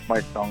 So that's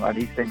my song, and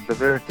he sings the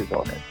verses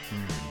on it.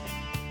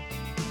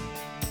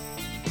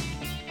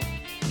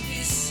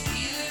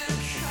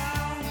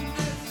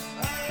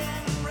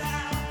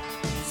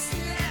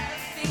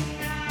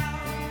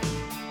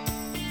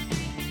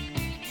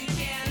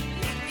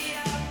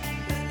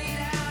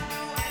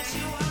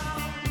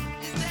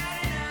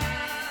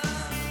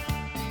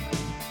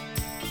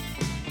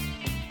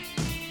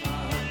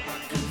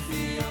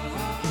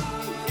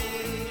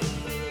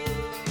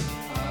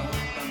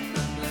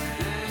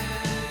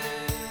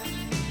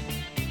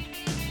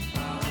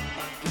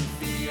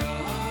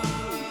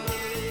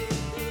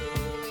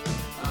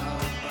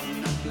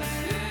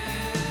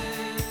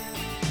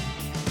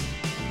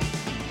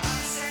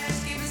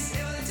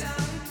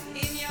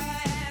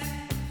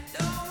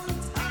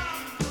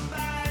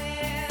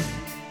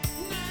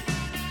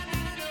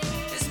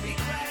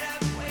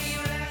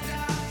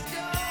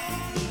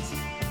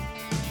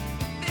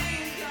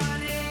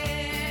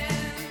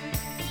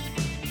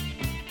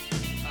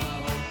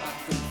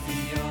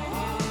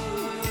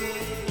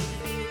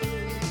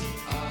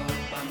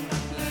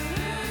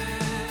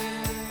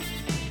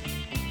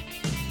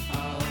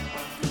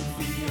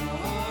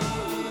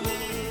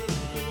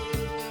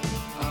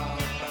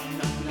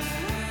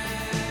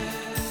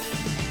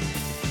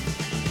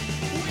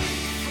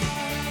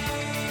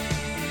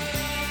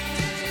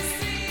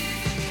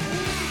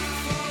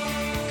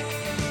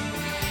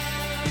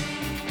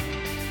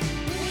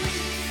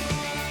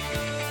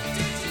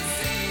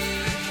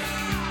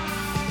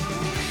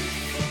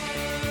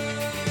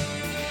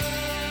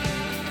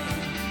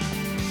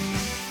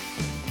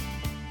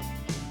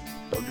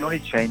 The only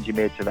change he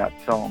made to that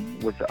song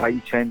was I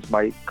changed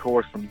my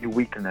chorus from "You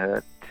Weaken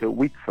Her" to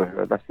 "Weep for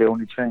Her." That's the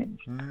only change.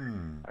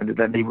 And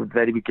then he would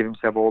give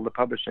himself all the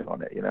publishing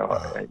on it,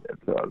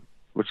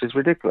 which is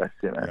ridiculous,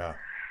 Yeah.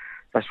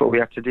 that's what we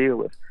have to deal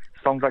with.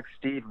 Songs like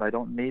Stephen, I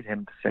don't need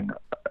him to sing.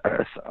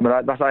 I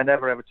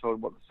never ever told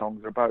him what the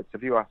songs are about. So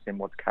if you ask him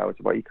what Coward's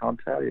about, he can't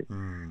tell you.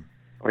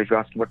 Or if you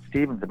ask him what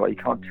Stephen's about, he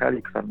can't tell you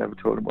because I've never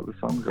told him what the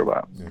songs are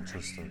about.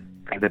 Interesting.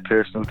 Because they're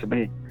personal to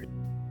me.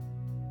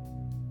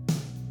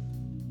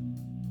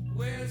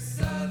 We're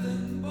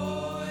Southern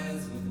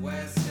boys with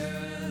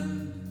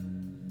Western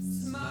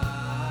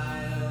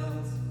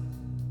smiles.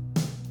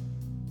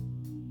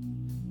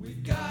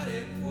 We've got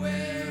it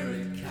where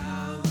it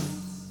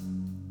counts.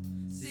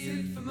 See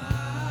it for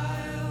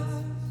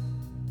miles.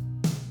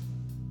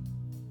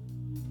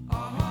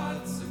 Our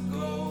hearts are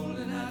gold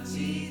and our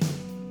teeth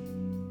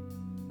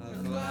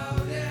are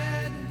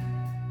clouded.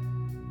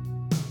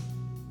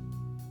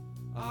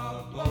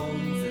 Our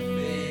bones are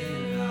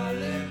thin, our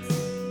lips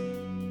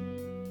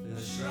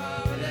are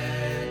shrouded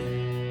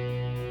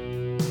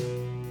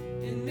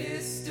in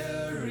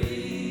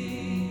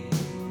mystery.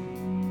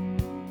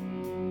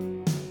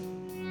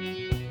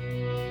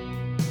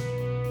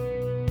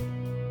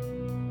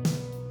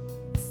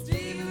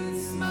 Stephen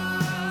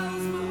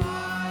smiles, my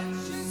heart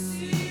just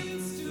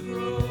seems to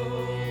grow.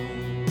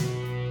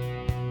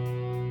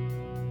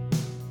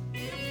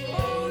 If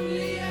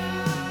only I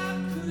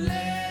could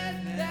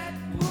let that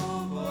poor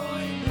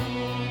boy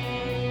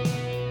know.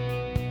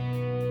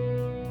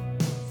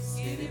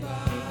 Skinny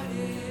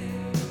body,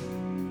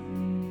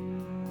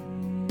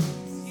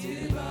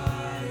 skinny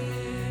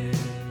body,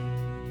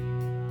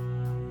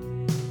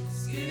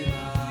 skinny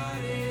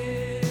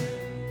body,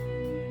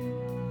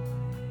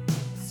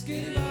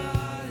 skinny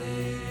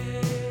body.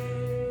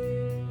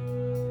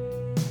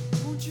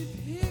 Won't you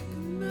pick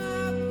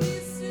my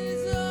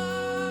pieces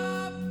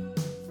up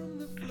from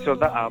the So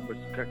that album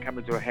was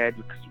coming to a head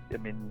because, I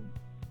mean,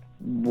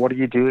 what are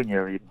you doing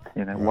here? You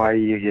know, why are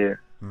you here?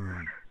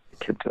 It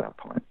came to that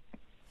point.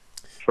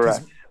 For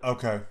us,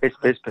 Okay.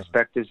 his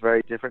perspective is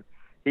very different.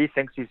 He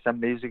thinks he's some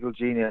musical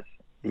genius.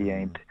 He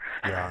ain't.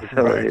 Yeah.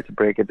 So I Right. hate to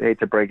break it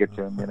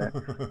to him. You know,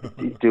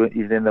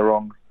 he's in the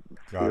wrong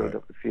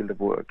Got field of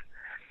work.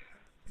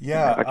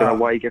 Yeah. I don't know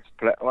why he gets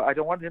play. Well, I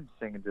don't want him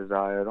singing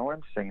Desire. I don't want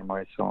him singing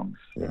my songs.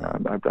 You know,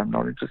 I'm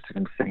not interested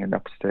in singing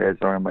upstairs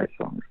or in my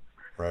songs.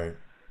 Right.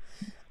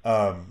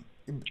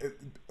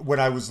 When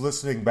I was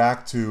listening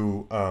back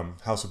to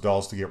House of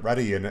Dolls to get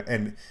ready,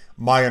 and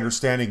my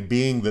understanding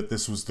being that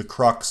this was the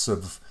crux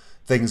of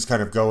things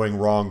kind of going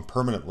wrong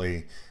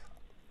permanently,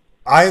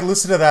 I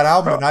listened to that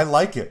album and I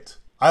like it.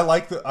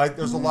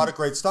 There's a lot of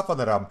great stuff on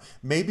that album.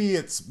 Maybe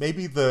some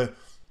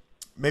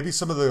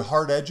of the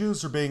hard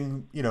edges are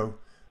being,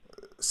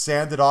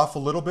 sanded off a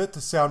little bit to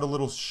sound a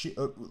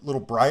little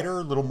brighter,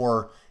 a little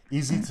more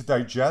easy to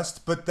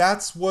digest. But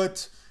that's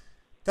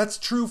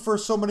true for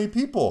so many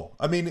people.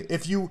 I mean,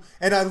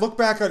 and I look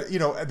back at,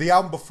 the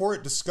album before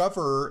it,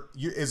 Discover,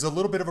 is a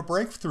little bit of a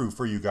breakthrough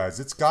for you guys.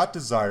 It's got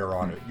Desire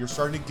on it. You're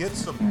starting to get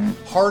some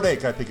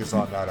Heartache, I think, is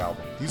on that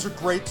album. These are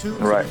great tunes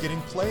that are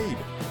getting played.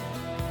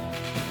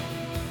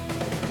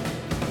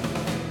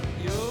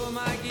 You're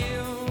my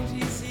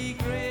guilty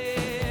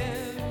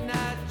secret,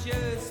 not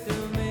just a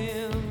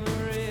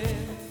memory.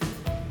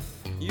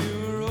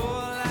 You're all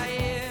I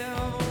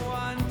ever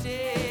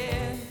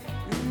wanted,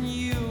 and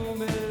you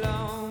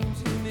belong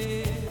to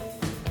me.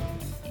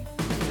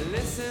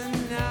 Listen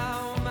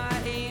now,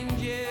 my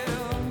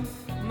angel,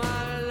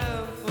 my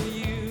love for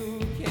you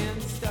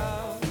can't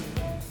stop.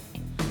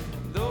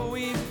 Though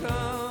we've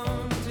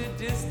come to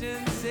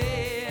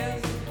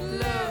distances,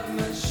 love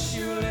must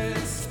surely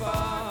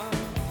spark.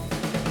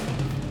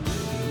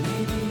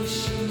 Maybe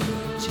she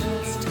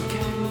just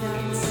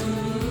cannot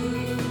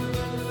see.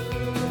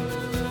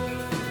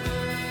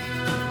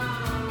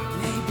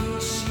 Maybe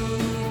she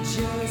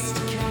just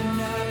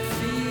cannot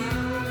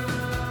feel.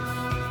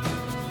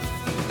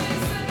 They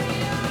say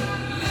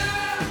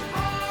love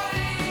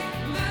heartache,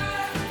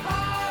 never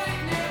hurt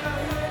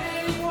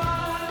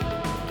anyone.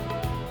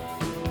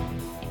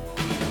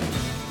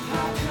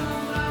 How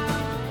come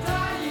I'm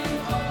dying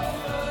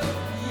over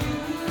you?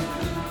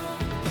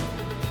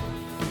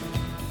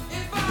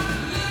 If I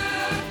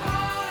love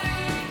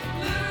heartache,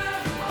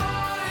 never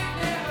hurt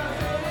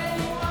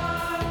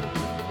anyone.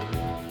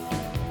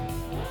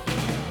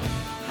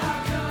 How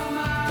come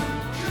I'm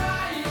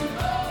crying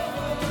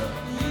over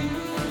you?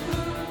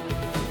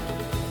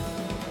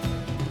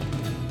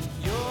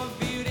 Your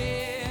beauty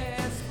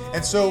has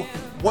And so,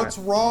 what's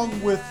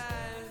wrong with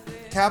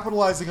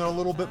capitalizing on a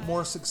little bit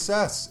more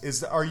success?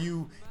 Is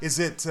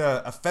it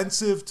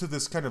offensive to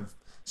this kind of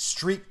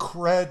street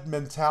cred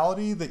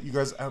mentality that you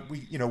guys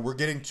we're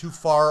getting too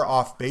far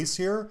off base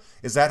here?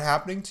 Is that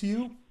happening to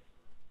you?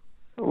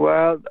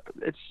 Well,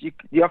 it's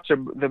you have to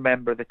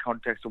remember the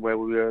context of where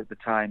we were at the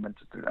time,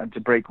 and to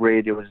break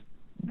radio was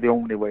the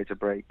only way to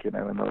break, in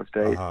those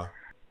days,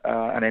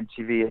 and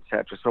MTV,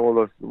 etc. So all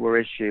those were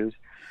issues.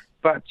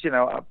 But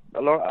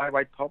I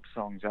write pop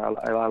songs. I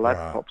like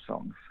pop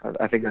songs.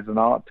 I think there's an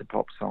art to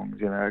pop songs.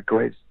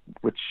 Great,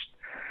 which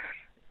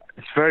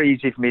it's very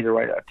easy for me to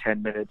write a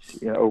 10-minute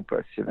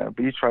opus. But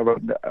you try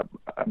writing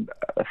a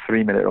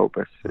 3-minute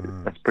opus.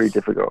 That's pretty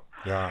difficult.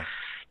 Yeah.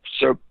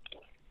 So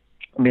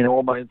I mean,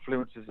 all my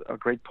influences are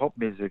great pop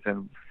music,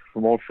 and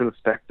from all Phil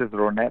Spector's, the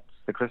Ronettes,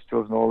 the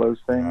Crystals, and all those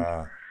things.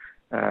 Yeah.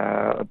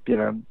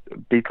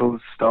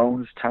 Beatles,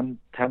 Stones,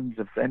 tons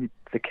of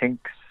the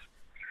Kinks,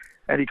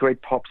 any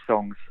great pop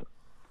songs.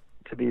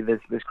 To me,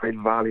 there's great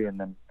value in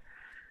them,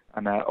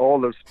 and all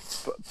those,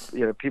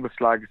 people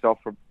slag us off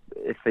for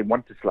if they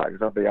want to slag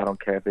us off. I don't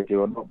care if they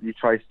do or not. You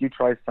try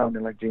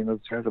sounding like Gene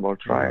Loves Jezebel.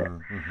 Try it.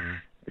 Mm-hmm.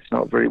 It's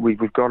not very.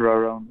 We've got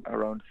our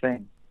own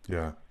thing.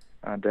 Yeah.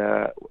 And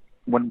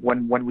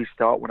when we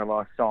start one of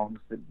our songs,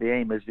 the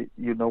aim is that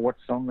you know what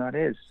song that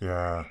is.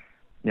 Yeah.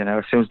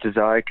 As soon as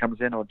Desire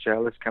comes in, or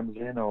Jealous comes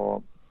in,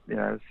 or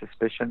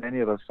Suspicion, any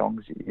of those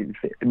songs, you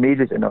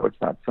immediately know it's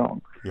that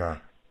song. Yeah.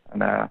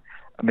 And I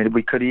mean,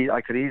 I could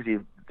easily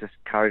just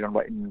carry on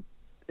writing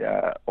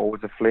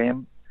Always a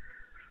Flame,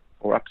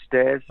 or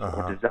Upstairs,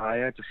 or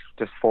Desire.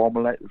 Just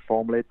formulate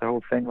the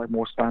whole thing like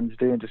most bands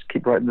do, and just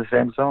keep writing the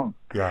same song.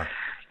 Yeah.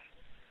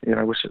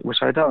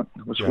 Which I don't,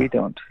 we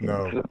don't.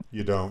 No,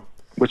 you don't.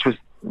 Which was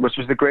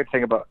the great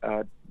thing about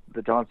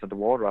the Dance on the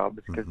Water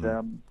album, because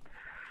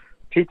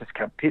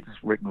Peter's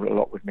written a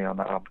lot with me on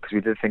that album, because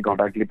we did a thing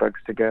called Ugly Bugs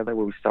together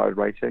where we started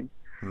writing,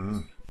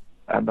 and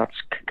that's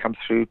come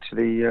through to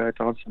the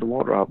Dance on the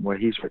Water album where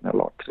he's written a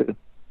lot too.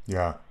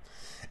 Yeah,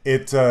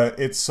 it's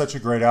such a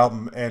great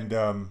album, and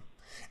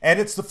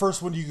it's the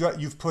first one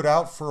you've put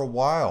out for a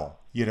while.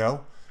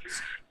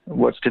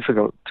 What's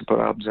difficult to put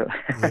albums out?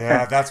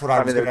 Yeah, that's what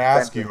I was going to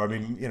ask you. I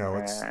mean,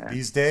 it's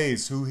these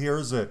days, who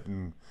hears it,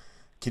 and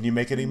can you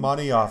make any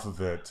money off of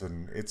it?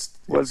 And it's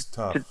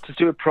tough. To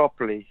do it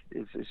properly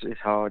is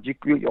hard. You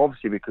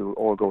obviously, we could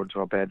all go into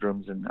our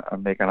bedrooms and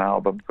make an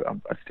album.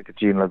 I stick a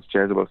Gene Loves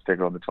Jezebel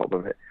sticker on the top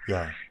of it.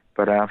 Yeah.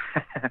 But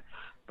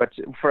but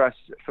for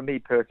me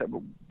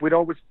personally, we'd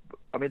always.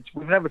 I mean,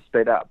 we've never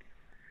split up,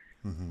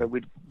 but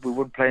we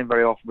wouldn't play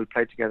very often. We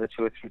played together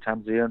 2 or 3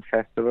 times a year in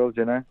festivals,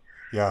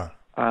 Yeah.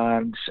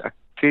 And a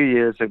few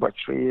years ago, about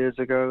 3 years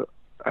ago,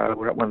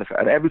 we're at one of the.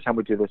 And every time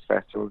we do those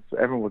festivals,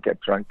 everyone would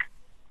get drunk.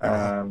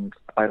 And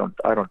I don't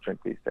drink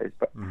these days,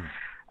 but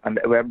and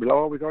we're like,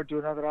 oh, we got to do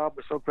another album.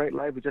 It's so great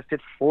live. We just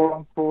did 4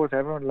 encores.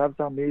 Everyone loves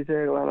our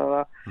music, la la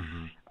la.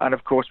 And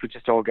of course, we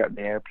just all get in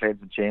the airplanes.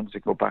 And James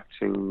would go back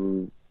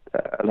to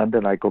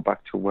London. I go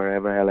back to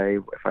wherever,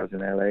 LA. If I was in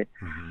LA,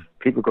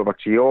 people go back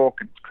to York,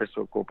 and Chris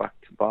will go back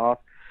to Bath,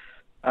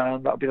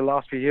 and that'll be the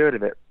last we heard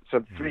of it.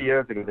 So 3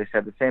 years ago, they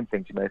said the same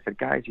thing to me. They said,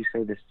 guys, you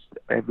say this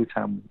every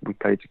time we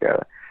play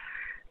together.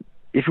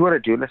 If you want to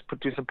do it, let's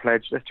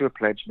do a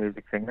pledge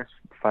music thing. Let's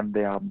fund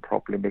the album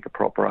properly, make a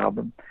proper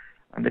album.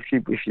 And if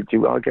you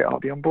do, I'll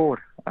be on board.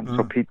 And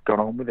so Pete got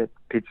on with it.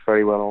 Pete's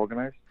very well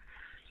organised.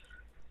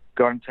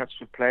 Got in touch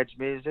with Pledge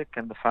Music,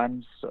 and the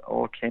fans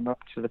all came up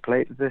to the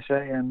plate, as they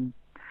say, and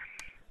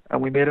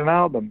we made an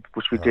album,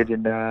 which we did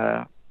in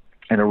a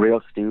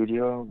real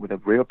studio with a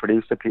real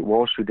producer, Pete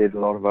Walsh, who did a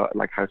lot of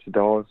like House of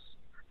Dolls,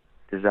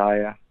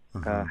 Desire,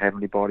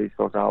 Heavenly Bodies,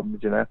 those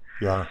albums,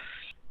 Yeah.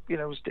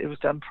 It was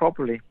done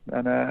properly,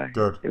 and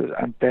good. It was,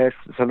 and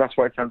so that's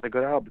why it sounds a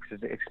good album, because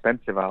it's an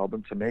expensive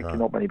album to make.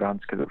 Not many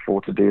bands could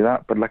afford to do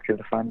that, but luckily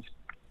the fans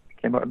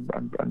came out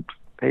and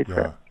paid for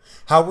it.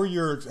 How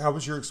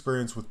was your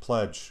experience with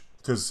Pledge?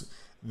 Because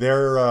they've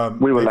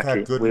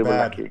had good and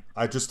bad. Lucky.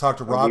 I just talked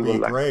to Robbie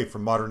Gray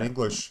from Modern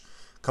English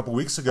a couple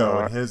weeks ago,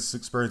 and his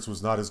experience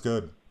was not as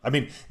good. I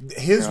mean,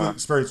 his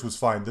experience was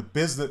fine.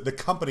 The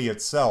company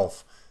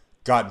itself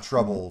got in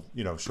trouble,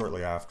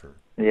 shortly after.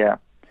 Yeah.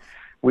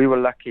 We were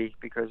lucky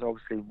because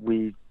obviously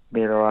we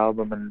made our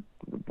album and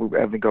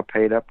everything got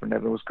paid up and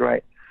everything was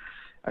great.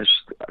 A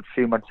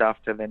few months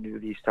after, then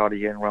you started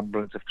hearing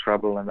rumblings of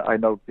trouble. And I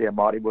know,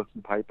 Marty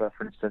Wilson Piper,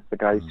 for instance, the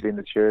guy who used to be in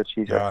the church,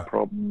 he's had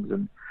problems.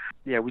 And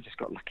we just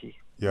got lucky.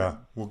 Yeah,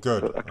 well,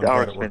 good. So,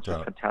 our experience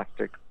was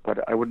fantastic,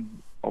 but I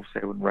wouldn't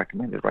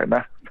recommend it right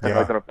now. Yeah.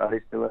 I don't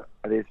know,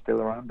 are they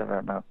still around? I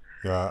don't know.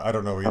 Yeah, I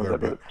don't know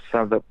either.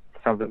 Sounds like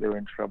they were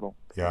in trouble.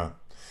 Yeah.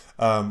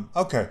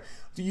 Okay.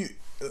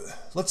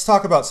 Let's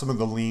talk about some of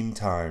the lean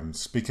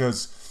times,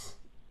 because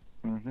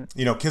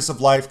Kiss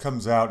of Life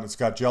comes out and it's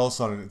got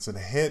Jealous on it. It's a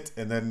hit,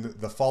 and then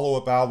the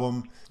follow-up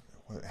album,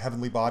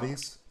 Heavenly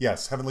Bodies,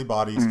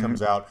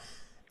 comes out,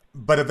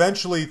 but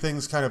eventually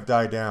things kind of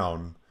die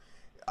down.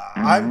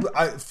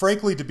 I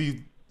frankly, to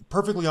be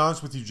perfectly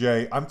honest with you,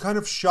 Jay, I'm kind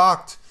of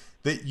shocked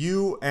that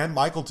you and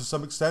Michael, to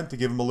some extent, to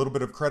give him a little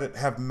bit of credit,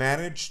 have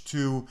managed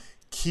to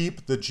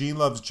keep the Gene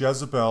Loves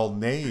Jezebel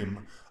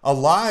name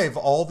alive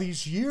all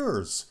these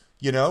years.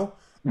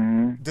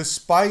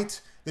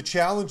 Despite the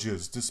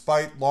challenges,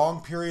 despite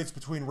long periods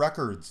between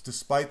records,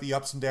 despite the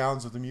ups and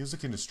downs of the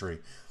music industry.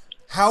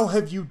 How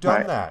have you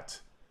done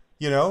that?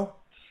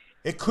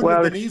 It couldn't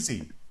have been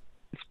easy.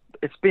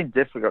 It's been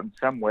difficult in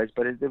some ways,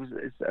 but it's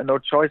no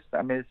choice.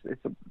 I mean,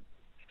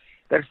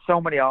 there's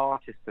so many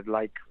artists that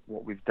like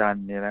what we've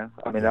done,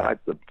 I mean,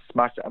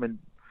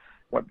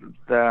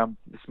 the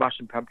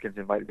Smashing Pumpkins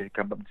invited me to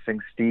come up and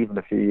sing Stephen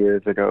a few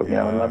years ago, in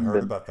London. I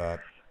heard about that.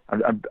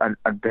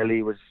 And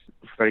Billy was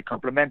very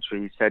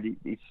complimentary. He said to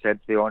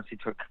the audience, he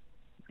took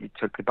he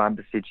took the band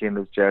to see Gene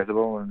Loves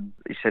Jezebel, and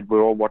he said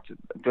we're all watching.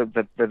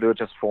 They were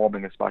just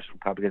forming a Smash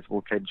Republicans.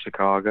 We played in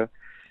Chicago,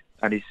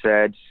 and he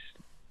said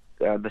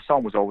the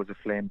song was Always a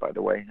Flame, by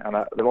the way, and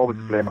there Always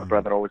a Flame. My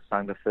brother always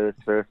sang the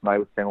first verse, and I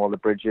would sing all the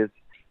bridges.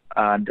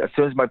 And as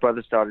soon as my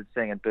brother started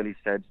singing, Billy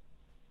said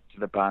to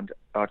the band,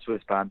 or to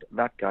his band,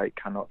 that guy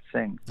cannot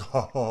sing.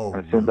 Oh,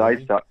 and as soon as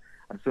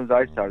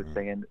I started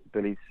singing,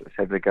 Billy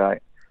said to the guy,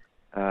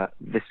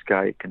 this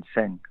guy can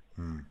sing.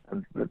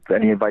 And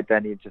then he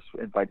just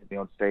invited me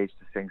on stage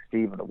to sing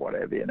Stephen or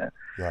whatever, you know.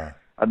 Yeah.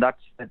 And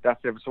that's it.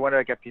 So when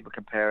I get people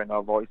comparing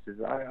our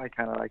voices, I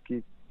kind of like,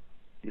 you're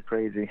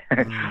crazy.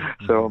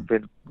 So,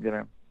 but, you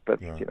know,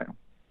 you know.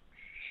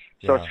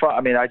 So it's fun. I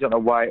mean, I don't know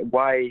why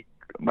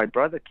my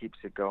brother keeps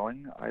it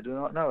going. I do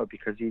not know,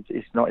 because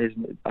it's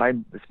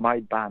my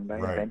band. I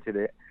invented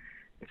it.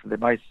 It's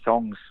my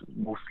songs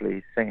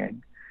mostly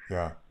singing.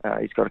 Yeah.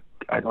 He's got.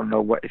 I don't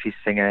know if he's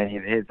singing any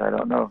of his. I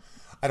don't know.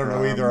 I don't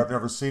know either. I've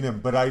never seen him,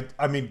 but I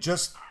mean,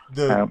 just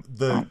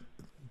the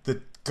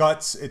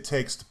guts it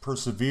takes to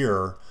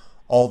persevere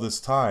all this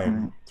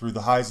time through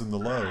the highs and the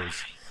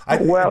lows.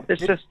 Time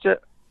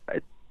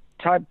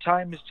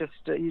is just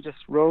you just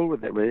roll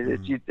with it.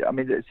 Really. I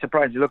mean, it's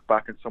surprising. You look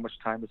back and so much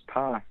time has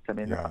passed. I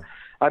mean,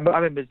 I'm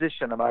a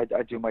musician, and I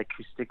do my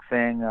acoustic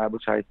thing,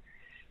 which I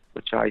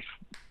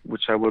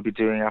will be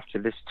doing after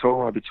this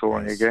tour. I'll be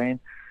touring again.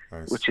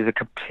 Nice. Which is a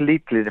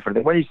completely different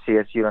thing. When you see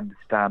us, you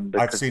understand.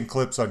 I've seen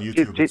clips on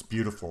YouTube. It's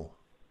beautiful.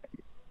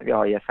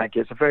 Oh yeah, thank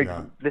you. It's a very.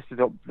 This is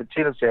the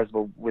Gene Loves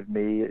Jezebel with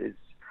me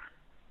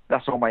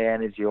that's all my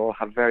energy. All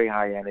have very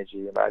high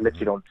energy, and I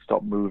literally don't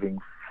stop moving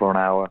for an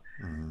hour.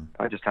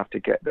 I just have to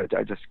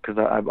because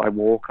I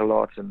walk a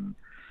lot, and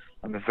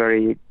I'm a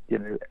very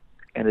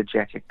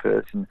energetic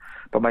person.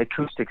 But my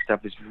acoustic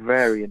stuff is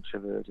very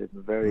introverted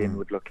and very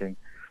inward looking.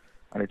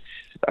 And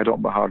I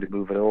don't hardly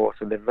move at all.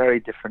 So they're very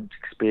different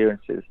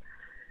experiences,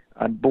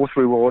 and both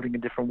rewarding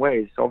in different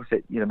ways. So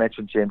obviously, you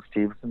mentioned James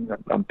Stevenson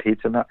and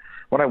Pete, and that.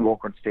 When I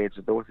walk on stage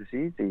with those, it's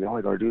easy. All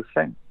I got to do is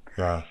sing.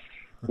 Yeah.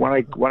 when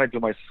I do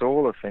my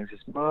solo things,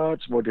 it's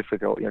much more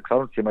difficult. Because I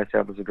don't see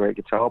myself as a great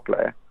guitar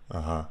player.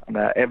 And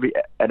every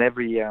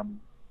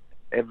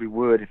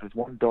word, if there's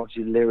one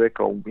dodgy lyric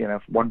or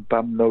if one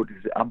bum note,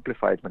 is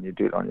amplified when you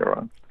do it on your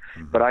own.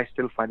 But I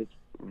still find it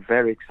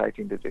very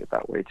exciting to do it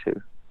that way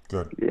too.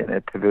 Good. In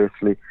a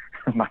perversely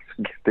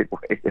masochistic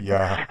way.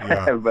 Yeah.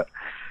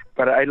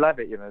 but I love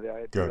it.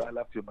 I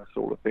love doing my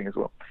solo thing as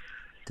well.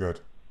 Good.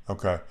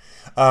 Okay.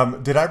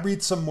 Did I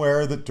read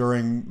somewhere that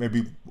during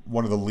maybe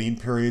one of the lean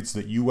periods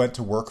that you went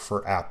to work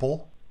for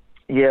Apple?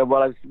 Yeah.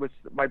 Well,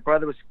 my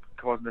brother was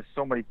causing us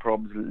so many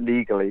problems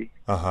legally.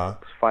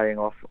 Fighting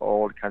off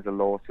all kinds of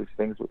lawsuits,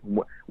 things,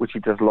 which he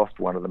just lost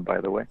one of them,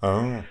 by the way.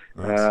 Oh.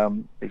 Nice.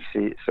 You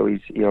see, so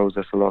he owes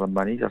us a lot of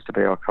money. He has to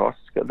pay our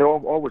costs. They're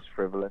always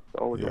frivolous,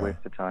 always a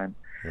waste of time.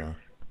 Yeah.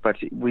 But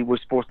we were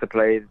supposed to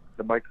play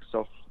the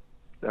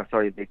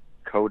the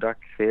Kodak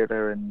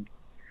Theatre in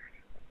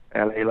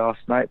LA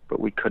last night,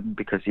 but we couldn't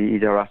because he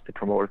harassed the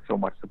promoter so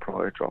much the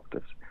promoter dropped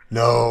us.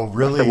 No,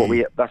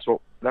 really. That's what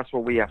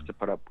we have to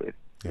put up with.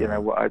 Yeah.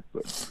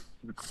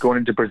 Going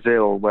into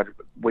Brazil,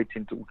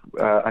 waiting to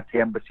at the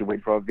embassy,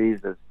 waiting for our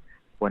visas,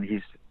 when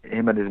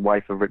him and his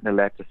wife have written a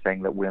letter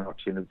saying that we're not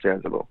Gene Loves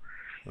Jezebel.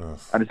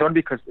 And it's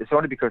only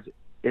because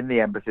in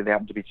the embassy they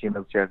happen to be Gene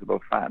Loves Jezebel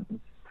fans.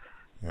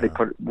 Yeah.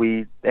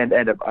 We end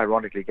up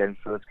ironically getting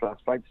first class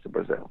flights to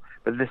Brazil,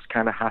 but this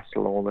kind of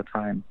hassle all the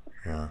time.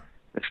 Yeah,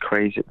 it's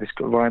crazy.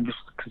 I'm just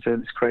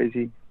concerned it's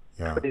crazy.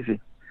 Yeah, crazy,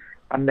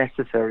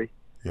 unnecessary.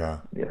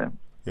 Yeah, yeah,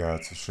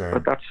 it's a shame.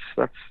 But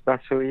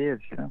that's who he is.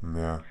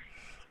 Yeah.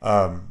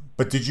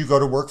 But did you go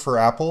to work for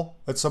Apple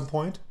at some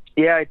point?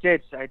 Yeah, I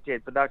did.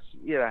 But that's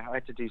I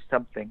had to do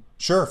something.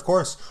 Sure, of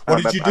course.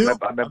 What did you do?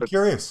 I'm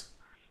curious.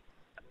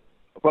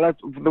 Well,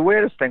 the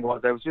weirdest thing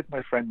was I was with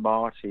my friend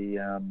Marty.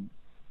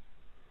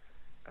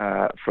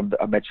 I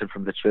mentioned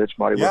from the church,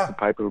 Marty Wilson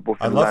Piper. We were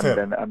both in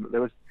London, and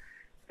there was.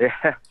 We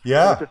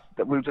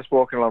were just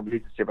walking along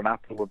Leadership, and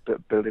Apple were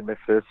building their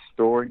first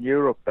store in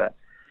Europe there.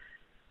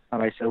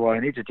 And I said, well, I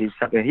need to do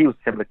something. He was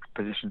in a similar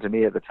position to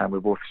me at the time. We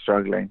were both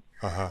struggling.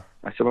 I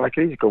said, well, I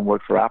could easily go and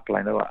work for Apple.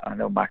 I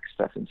know Mac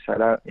stuff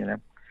inside out,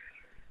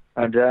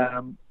 And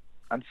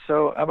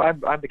so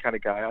I'm the kind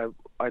of guy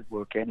I'd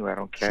work anywhere. I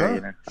don't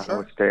care,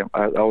 Sure.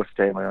 I always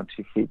stay on my own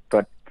 2 feet.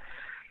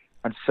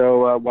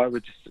 So while we're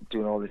just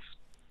doing all this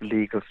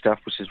legal stuff,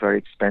 which is very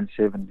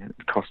expensive and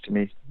costing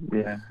me,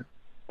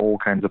 all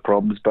kinds of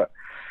problems, but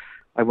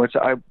I worked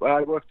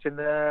in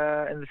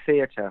the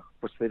theatre,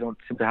 which they don't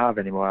seem to have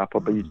anymore,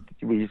 Apple. But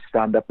you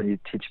stand up and you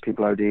teach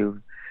people how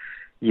to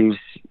use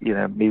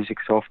music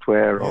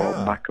software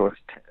or Mac OS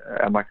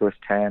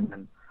 10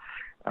 and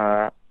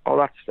all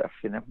that stuff.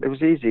 It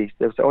was easy.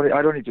 I'd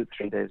only do it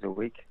 3 days a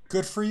week.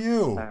 Good for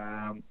you.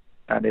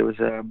 And it was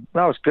it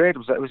was great.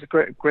 It was a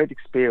great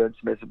experience.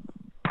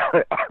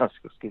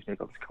 Excuse me, I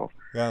got this cough.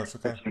 Yeah, that's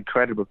okay. It's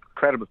incredible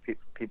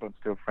people I'm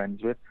still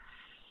friends with,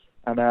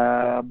 and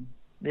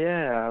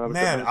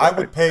Man, I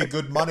would pay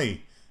good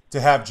money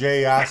to have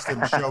Jay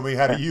Aston show me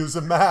how to use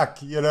a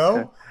Mac,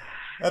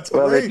 That's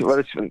Well, great.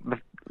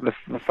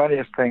 the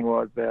funniest thing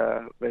was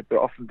there'd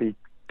often be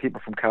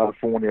people from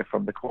California,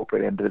 from the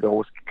corporate end, that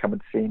always come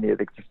and see me.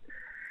 They just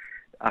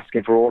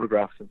asking for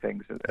autographs and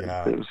things. And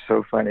Yeah. it was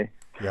so funny.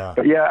 Yeah.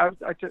 But yeah,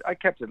 I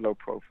kept it low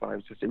profile.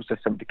 It was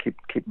just something to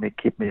keep me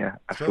Sure.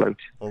 afloat.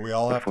 Well, we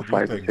all have for to do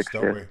 5 or things, 6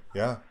 don't years. we?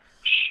 Yeah.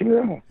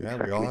 Sure. Yeah,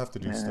 Exactly. we all have to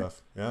do Yeah.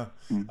 stuff. Yeah.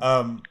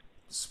 Mm.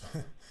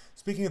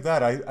 Speaking of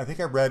that, I think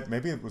I read,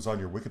 maybe it was on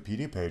your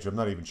Wikipedia page. I'm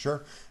not even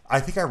sure. I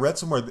think I read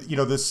somewhere that,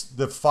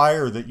 the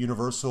fire that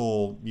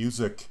Universal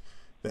Music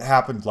that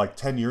happened like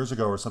 10 years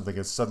ago or something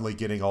is suddenly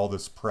getting all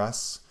this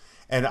press.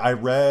 And I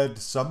read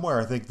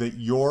somewhere, I think that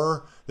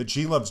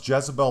Gene Loves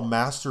Jezebel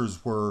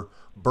masters were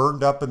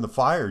burned up in the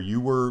fire. Do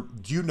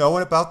you know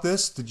about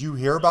this? Did you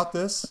hear about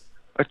this?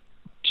 But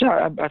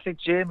yeah, I think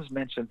James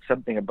mentioned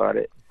something about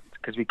it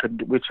because we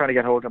couldn't. We were trying to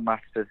get hold of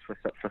masters for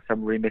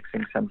some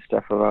remixing some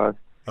stuff of ours.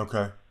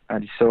 Okay.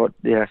 And he saw it,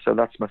 yeah, so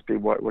that must be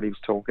what he was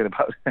talking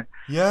about.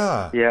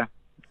 Yeah. Yeah.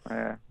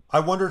 I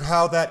wondered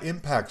how that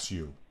impacts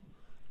you.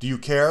 Do you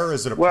care?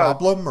 Is it a Well,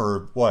 problem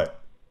or what?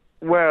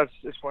 Well,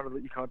 it's one of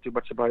the, you can't do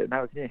much about it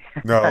now, can you?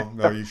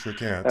 No, you sure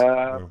can't.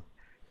 No.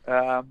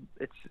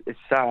 It's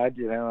sad,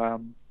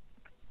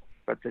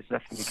 but there's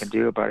nothing you can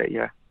do about it.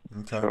 Yeah.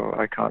 Okay. So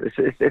I can't.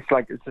 It's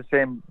like it's the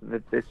same.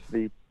 It's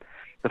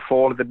the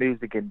fall of the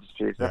music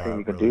industry. There's nothing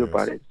you can really do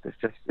about is. it.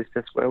 It's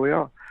just where we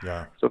are.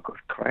 Yeah. So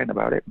crying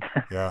about it.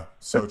 Yeah.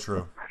 So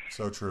true.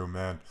 So true,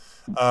 man.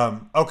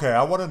 Okay.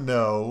 I want to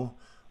know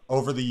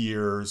over the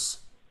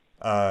years,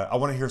 I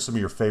want to hear some of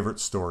your favorite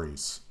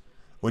stories.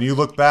 When you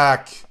look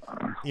back,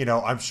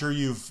 I'm sure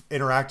you've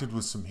interacted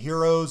with some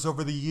heroes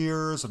over the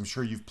years. I'm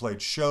sure you've played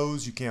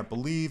shows you can't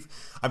believe.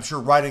 I'm sure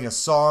writing a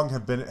song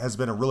has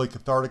been a really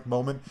cathartic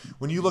moment.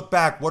 When you look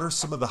back, what are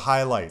some of the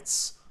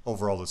highlights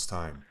over all this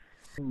time?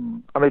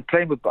 I mean,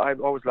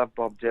 I've always loved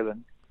Bob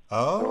Dylan.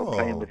 Oh.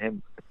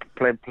 So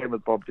playing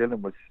with Bob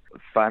Dylan was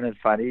fun and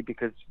funny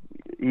because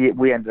he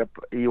opened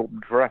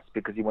for us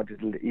because he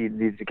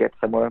needed to get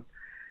somewhere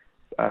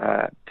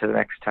to the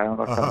next town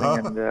or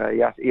something, and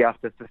he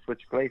asked us to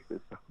switch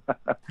places.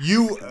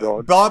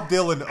 Bob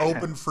Dylan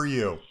opened for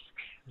you.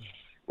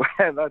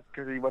 Well, that's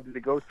because he wanted to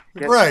go.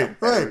 Right,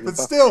 but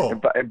still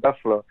in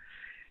Buffalo.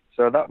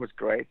 So that was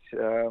great.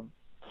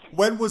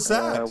 When was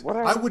that?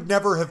 I would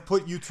never have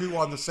put you two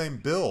on the same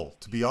bill,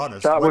 to be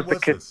honest. It was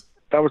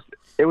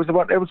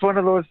one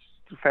of those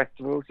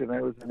festivals, it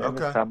was in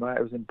the summer.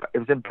 It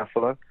was in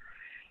Buffalo.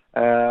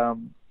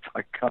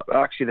 I can't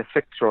actually, the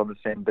Fix were on the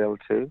same bill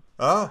too.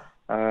 Oh,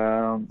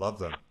 love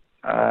them.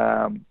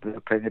 They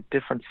were playing a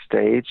different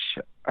stage.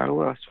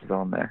 Who else was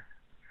on there?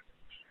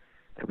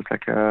 It was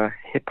like a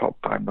hip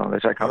hop band on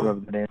it. I can't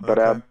remember the name,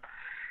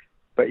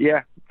 but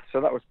yeah. So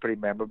that was pretty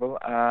memorable,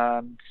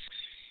 and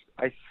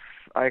I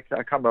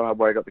can't remember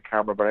where I got the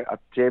camera, but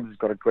James has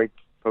got a great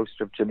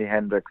poster of Jimi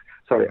Hendrix.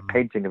 Sorry, a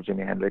painting of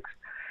Jimi Hendrix,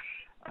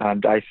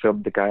 and I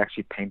filmed the guy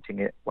actually painting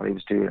it while he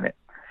was doing it.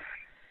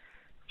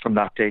 From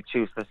that day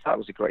too, so that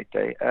was a great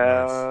day.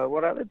 Nice.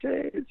 What other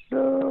days?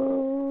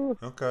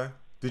 Okay.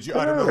 Did you?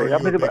 I don't know. Are you a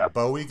big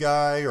Bowie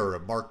guy or a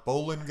Mark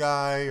Bolan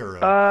guy or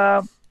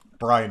a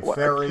Brian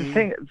Ferry?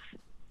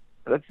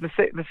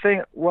 The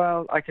thing.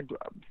 Well, I can.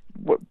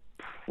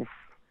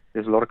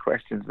 There's a lot of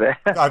questions there.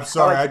 I'm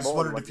sorry. I just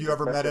wondered if you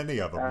ever met any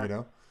of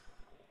them.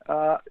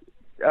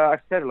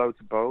 I've said hello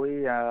to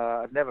Bowie.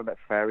 I've never met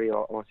Ferry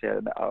or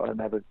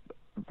never.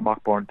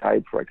 Mark Bolan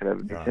died before I could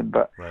ever meet him,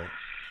 but. Right.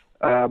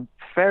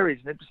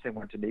 Ferry's an interesting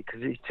one to me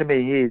because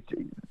the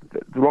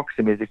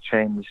Roxy music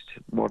changed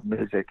modern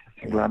music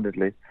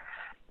single-handedly.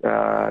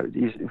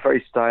 He's a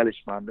very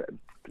stylish man.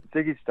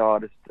 Ziggy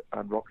Stardust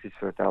and Roxy's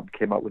first album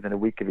came out within a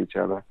week of each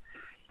other,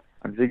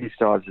 and Ziggy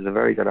Stardust is a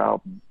very good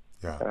album,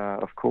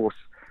 of course.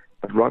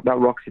 But that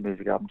Roxy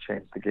music album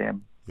changed the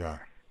game. Yeah,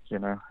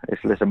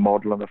 there's a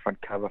model on the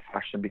front cover.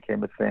 Fashion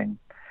became a thing.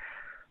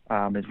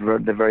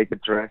 They're very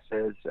good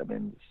dresses. I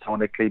mean,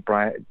 sonically,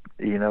 Brian,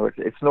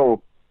 it's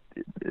no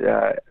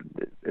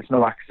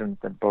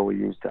accident that Bowie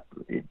used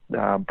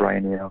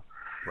Brian Eno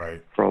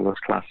for all those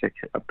classic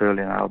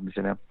Berlin albums.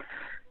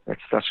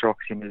 That's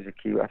Roxy music.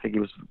 I think he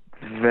was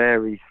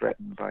very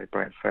threatened by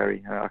Brian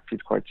Ferry. I actually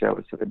was quite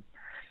jealous of him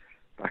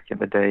back in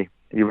the day.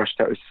 He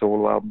rushed out his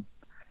solo album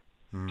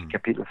to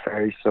compete with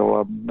Ferry's solo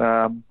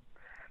album.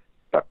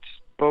 But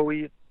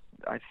Bowie,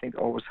 I think,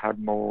 always had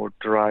more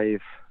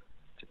drive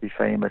to be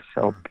famous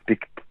or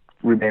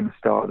remain a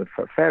star.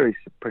 Ferry's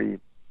pretty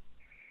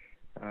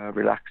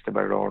relaxed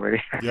about it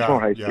already.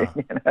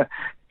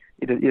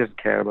 He doesn't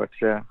care about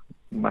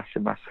mass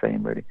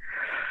fame really.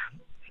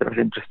 So it's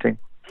interesting.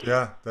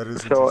 Yeah, that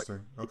is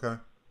interesting. Okay.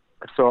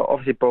 So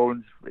obviously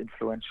Bolan's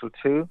influential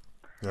too.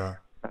 Yeah.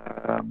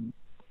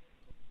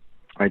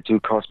 I do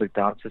cosmic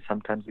dances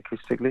sometimes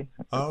acoustically.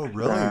 Oh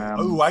really?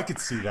 I could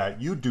see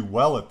that. You do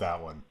well at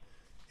that one.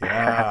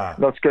 Yeah.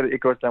 That's good. It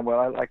goes down well.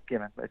 I like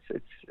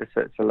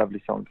it's a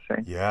lovely song to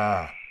sing.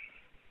 Yeah.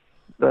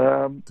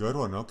 Good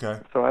one. Okay.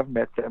 So I've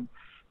met them.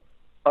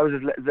 I was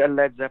a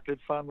Led Zeppelin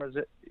fan when I was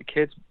a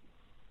kid.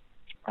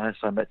 And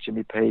so I met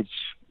Jimmy Page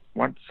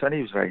once, and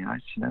he was very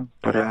nice,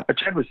 But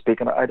generally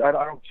speaking, I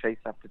don't chase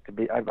after to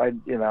be. I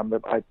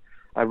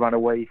run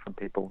away from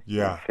people.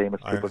 Yeah,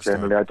 famous I people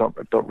generally. I don't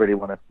really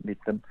want to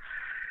meet them.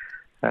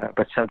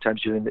 But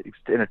sometimes you're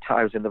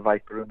I was in the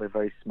Viper Room, a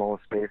very small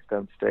space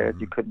downstairs.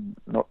 You couldn't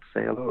not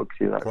say hello because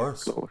you're that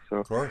close. So.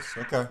 Of course.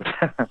 Okay.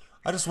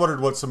 I just wondered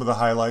what some of the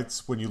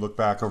highlights, when you look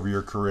back over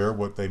your career,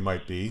 what they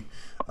might be.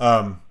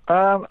 This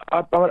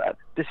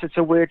is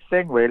a weird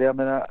thing, really. I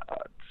mean,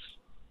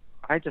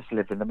 I just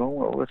live in the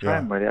moment all the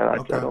time, really. I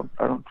don't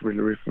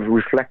really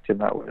reflect in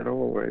that way at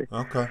all, really.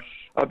 Okay.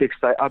 I'll be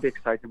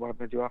excited what I'm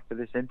going to do after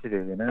this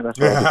interview. That's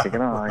what I'll be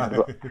thinking.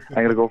 I'm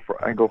going to go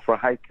for a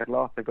hike at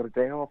last. I got a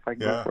day off. I can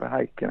go for a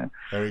hike.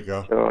 There you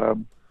go. So,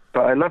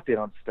 but I love being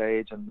on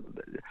stage, and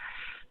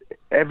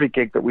every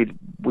gig that we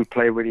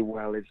play really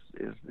well is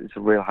a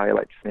real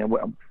highlight for me.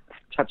 I'm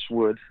touch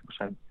wood, which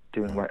I'm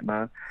doing right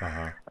now.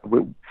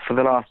 For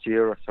the last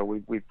year or so,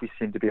 we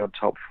seem to be on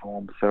top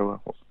form. So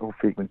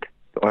hopefully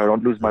I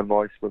don't lose my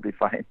voice. We'll be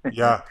fine.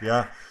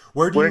 Yeah.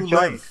 Where do you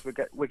live?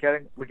 We're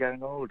getting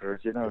older,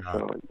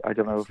 So I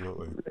don't know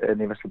Absolutely. if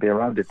any of us will be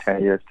around in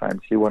 10 years' time.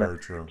 So you want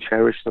to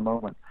cherish the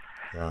moment.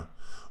 Yeah.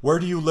 Where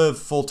do you live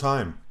full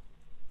time?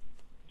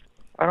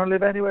 I don't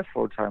live anywhere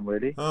full time,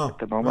 really. At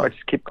the moment,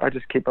 I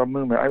just keep on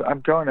moving.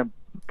 I'm going to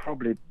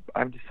probably.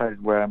 I've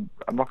decided where I'm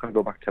not going to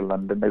go back to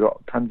London. They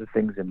got tons of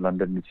things in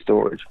London in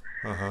storage.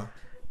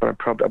 But I'm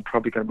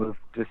probably going to move.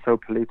 They're so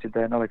polluted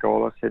there now, like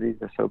all our cities.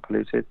 They're so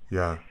polluted.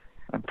 Yeah.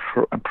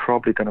 I'm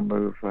probably going to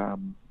move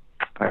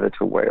either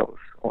to Wales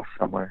or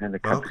somewhere in the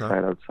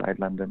countryside outside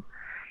London.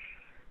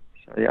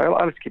 So yeah,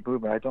 I'll just keep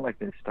moving. I don't like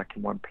being stuck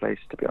in one place,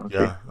 to be honest.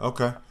 Yeah.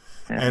 Okay.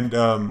 Yeah. And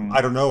I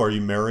don't know. Are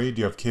you married?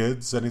 Do you have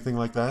kids? Anything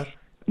like that?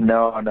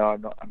 No, I'm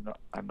not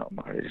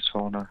married at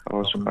all. No. I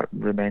always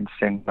remain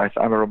single.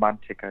 I'm a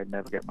romantic. I'd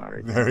never get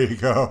married. There you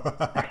go.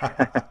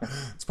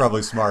 It's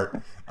probably smart.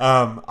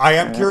 I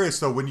am curious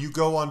though. When you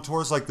go on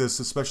tours like this,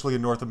 especially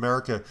in North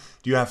America,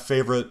 do you have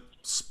favorite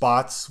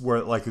spots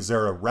where, like, is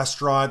there a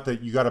restaurant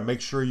that you got to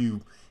make sure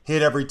you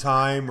hit every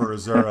time, or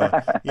is there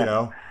a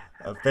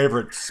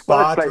favorite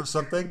spot or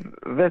something?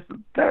 There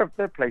are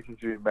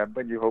places you remember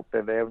and you hope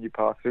they're there when you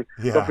pass through.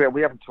 Yeah.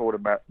 We haven't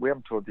toured the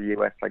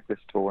US like this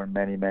tour in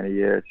many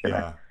years. You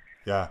know?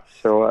 Yeah.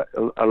 So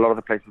a lot of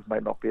the places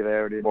might not be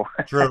there anymore.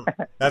 True,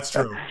 that's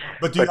true.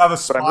 But do you have a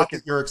spot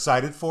that you're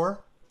excited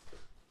for?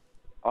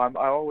 I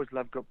always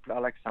I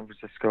like San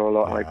Francisco a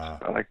lot. Yeah.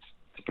 I like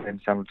to play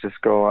in San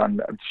Francisco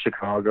and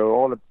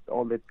Chicago.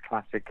 All the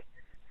classic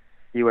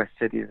US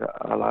cities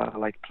I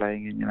like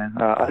playing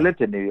in. I lived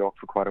in New York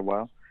for quite a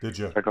while. Did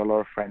you? So I got a lot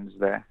of friends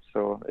there,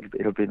 so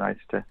it'll be nice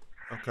to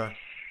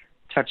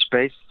touch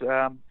base.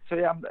 So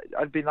yeah,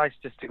 it'd be nice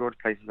just to go to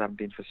places I haven't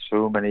been for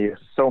so many years.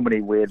 So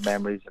many weird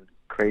memories and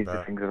crazy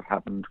things that have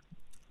happened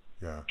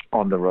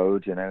on the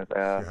road.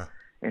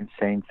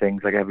 Insane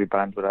things. Like every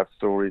band would have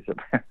stories of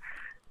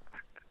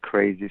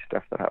crazy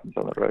stuff that happens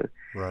on the road.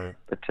 Right.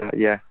 But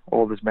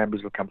all those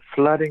memories will come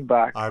flooding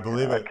back. I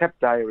believe it. I kept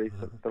diaries,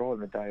 so they're all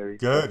in the diary.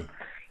 Good.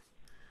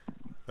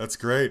 That's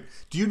great.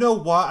 Do you know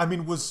why? I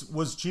mean,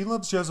 was Gene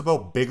Loves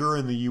Jezebel bigger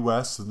in the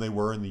U.S. than they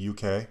were in the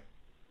U.K.?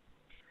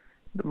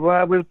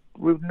 Well,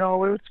 we're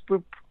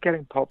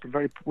getting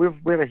popular. We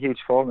have a huge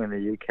following in the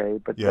U.K.,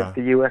 but the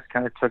U.S.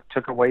 kind of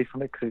took away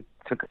from it because it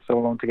took so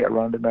long to get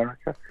around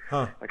America,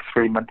 like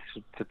 3 months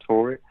to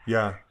tour it.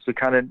 Yeah. So we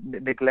kind of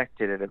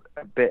neglected it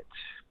a bit.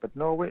 But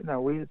we're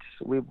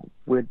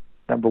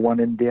number one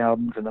indie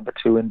albums and number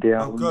two indie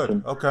albums. Oh,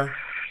 good. Okay.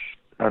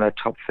 And our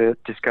top 30,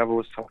 Discover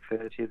was top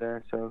 30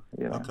 there. So,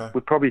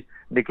 we probably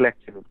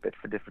neglected it a bit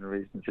for different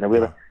reasons. We have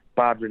a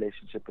bad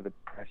relationship with the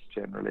press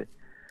generally,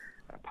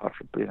 apart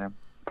from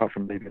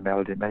maybe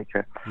Melody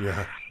Maker.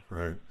 Yeah,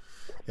 right.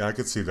 Yeah, I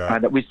could see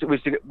that. And we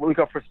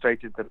got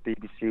frustrated that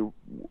BBC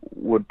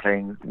would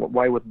playing.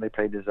 Why wouldn't they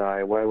play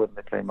Desire? Why wouldn't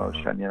they play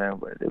Motion?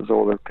 It was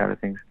all those kind of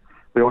things.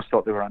 We always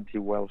thought they were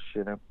anti-Welsh.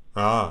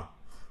 Ah,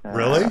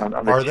 really?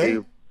 Are they?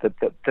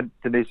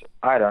 The news,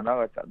 I don't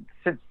know.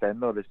 Since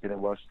then, though, there's been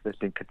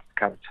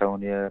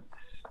Catatonia,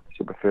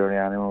 Super Furry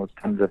Animals,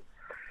 tons of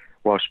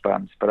Welsh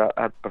bands. But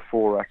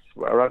before us,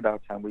 around our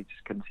time, we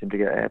just couldn't seem to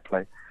get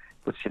airplay,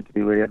 which seemed to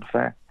be really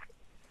unfair.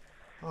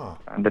 Oh.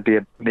 And there'd be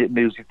a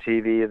music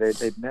TV.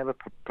 They'd never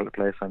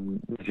play us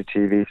on music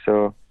TV.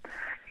 So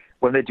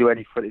when they do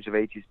any footage of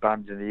 80s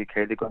bands in the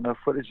UK, they've got no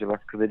footage of us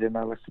because they didn't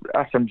have us.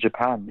 Us in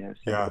Japan,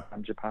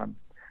 and Japan.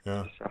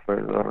 Yeah. Suffer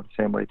a lot of the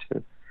same way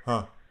too.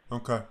 Huh.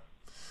 Okay.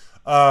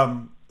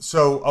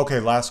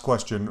 Last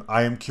question.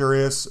 I am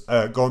curious,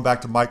 going back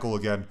to Michael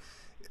again,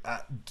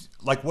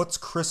 what's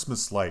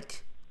Christmas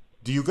like?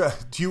 Or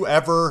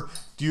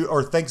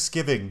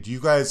Thanksgiving, do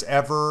you guys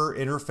ever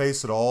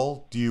interface at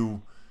all?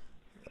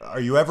 Are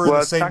you ever in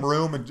the same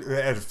room and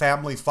at a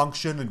family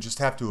function and just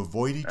have to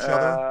avoid each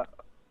other?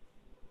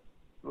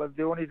 Well,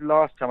 the only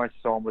last time I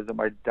saw him was at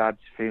my dad's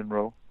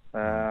funeral.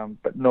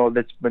 But no,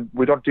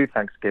 we don't do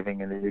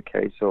Thanksgiving in the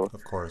UK, so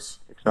of course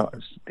it's not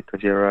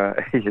because you're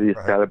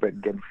celebrating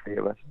getting free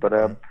of us. But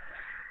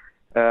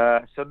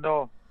so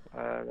no,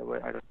 I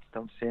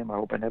don't see him. I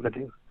hope I never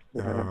do.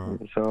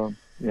 So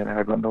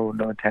I've got no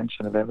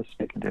intention of ever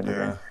speaking to him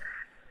again.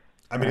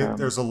 I mean,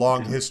 there's a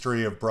long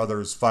history of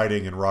brothers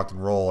fighting in rock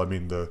and roll. I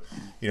mean, the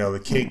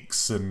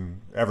Kinks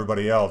and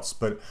everybody else.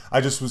 But I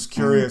just was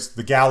curious.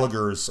 The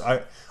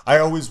Gallaghers. I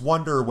always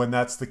wonder when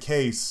that's the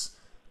case.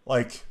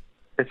 Like,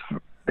 it's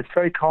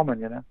very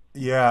common,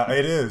 Yeah,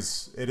 it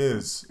is. It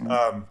is.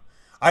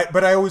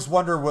 But I always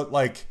wonder what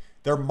like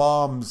their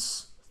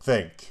moms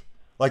think.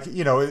 Like,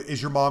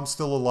 is your mom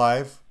still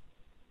alive?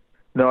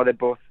 No, they're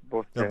both.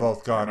 They're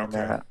both gone.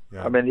 Okay.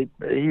 I mean,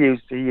 he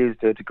used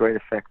it to great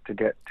effect to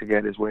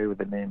get his way with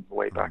the name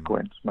way back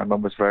when. My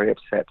mum was very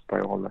upset by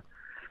all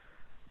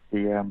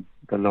the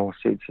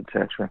lawsuits,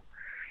 etc.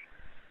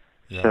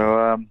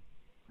 Yeah.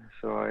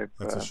 So I.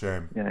 That's a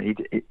shame.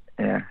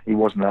 He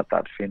wasn't at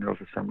that funeral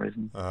for some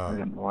reason. I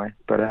don't know why,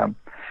 but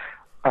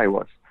I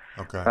was.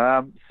 Okay.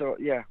 So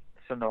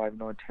no, I have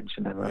no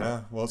intention of.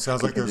 Yeah. Well, it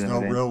sounds like there's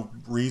no real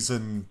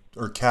reason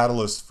or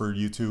catalyst for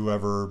you two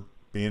ever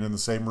being in the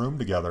same room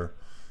together.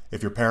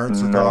 If your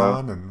parents are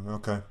gone, and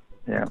okay.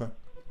 Yeah. Okay.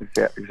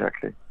 Yeah,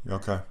 exactly.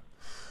 Okay.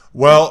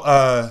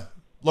 Well,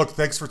 look,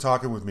 thanks for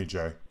talking with me,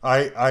 Jay.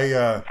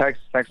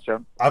 Thanks,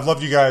 John. I've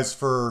loved you guys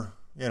for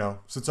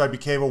since I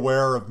became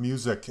aware of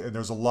music, and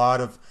there's a lot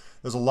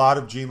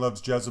of Gene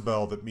Loves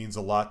Jezebel that means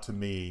a lot to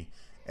me,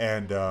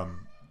 and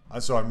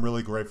so I'm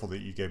really grateful that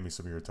you gave me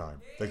some of your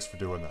time. Thanks for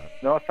doing that.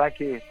 No, thank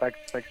you. Thanks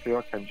for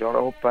your time,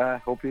 John. I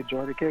hope you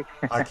enjoy the cake.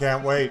 I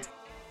can't wait.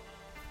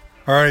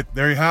 All right,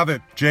 there you have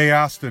it, Jay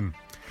Aston.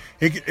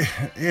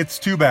 It's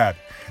too bad.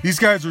 These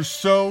guys are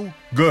so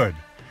good.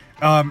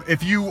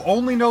 If you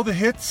only know the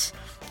hits,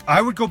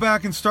 I would go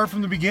back and start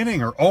from the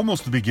beginning, or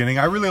almost the beginning.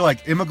 I really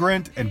like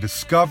Immigrant and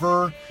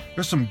Discover.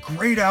 There's some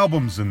great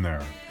albums in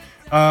there.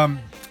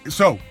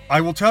 So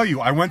I will tell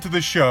you, I went to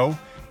this show.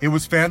 It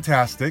was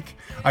fantastic.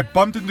 I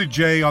bumped into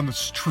Jay on the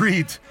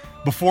street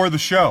before the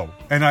show,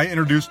 and I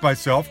introduced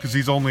myself because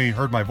he's only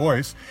heard my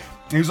voice.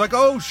 And he was like,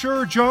 "Oh,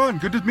 sure, John,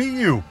 good to meet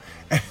you."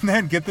 And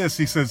then get this,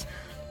 he says,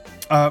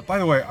 by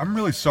the way, I'm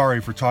really sorry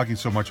for talking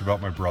so much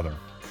about my brother,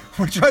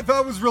 which I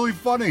thought was really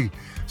funny.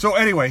 So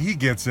anyway, he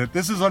gets it.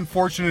 This is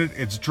unfortunate.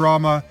 It's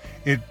drama.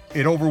 It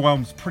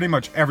overwhelms pretty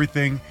much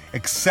everything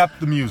except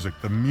the music.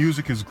 The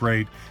music is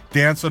great.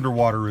 Dance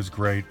Underwater is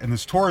great. And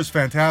this tour is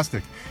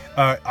fantastic.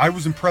 I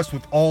was impressed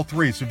with all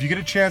three. So if you get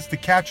a chance to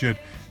catch it,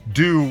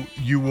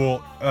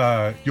 you'll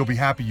be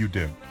happy you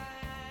did.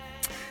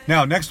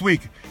 Now, next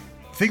week,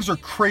 things are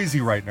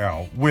crazy right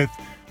now with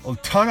a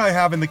ton I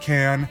have in the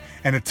can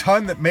and a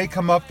ton that may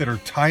come up that are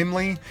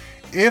timely.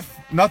 If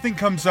nothing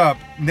comes up,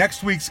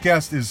 next week's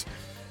guest is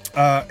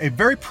a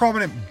very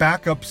prominent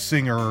backup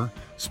singer,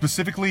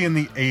 specifically in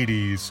the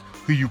 80s,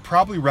 who you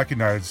probably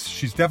recognize.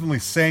 She's definitely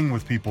sang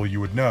with people you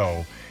would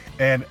know.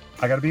 And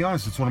I gotta be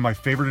honest, it's one of my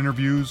favorite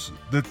interviews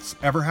that's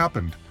ever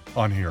happened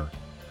on here.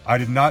 I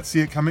did not see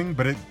it coming,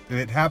 but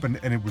it happened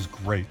and it was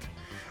great.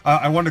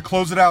 I wanted to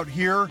close it out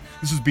here.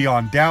 This is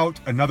Beyond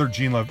Doubt, another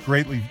Gene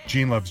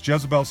Loves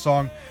Jezebel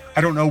song. I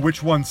don't know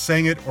which one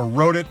sang it or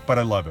wrote it, but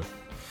I love it.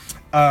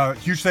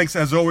 Huge thanks,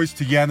 as always,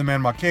 to Jan the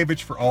Man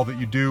Makevich for all that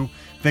you do.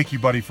 Thank you,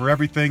 buddy, for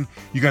everything.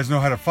 You guys know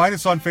how to find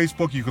us on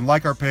Facebook. You can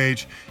like our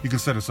page. You can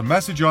send us a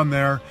message on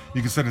there.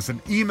 You can send us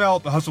an email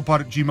at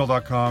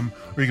thehustlepod@gmail.com,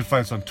 or you can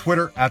find us on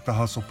Twitter at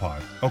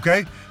thehustlepod.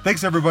 Okay?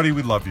 Thanks, everybody.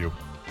 We love you.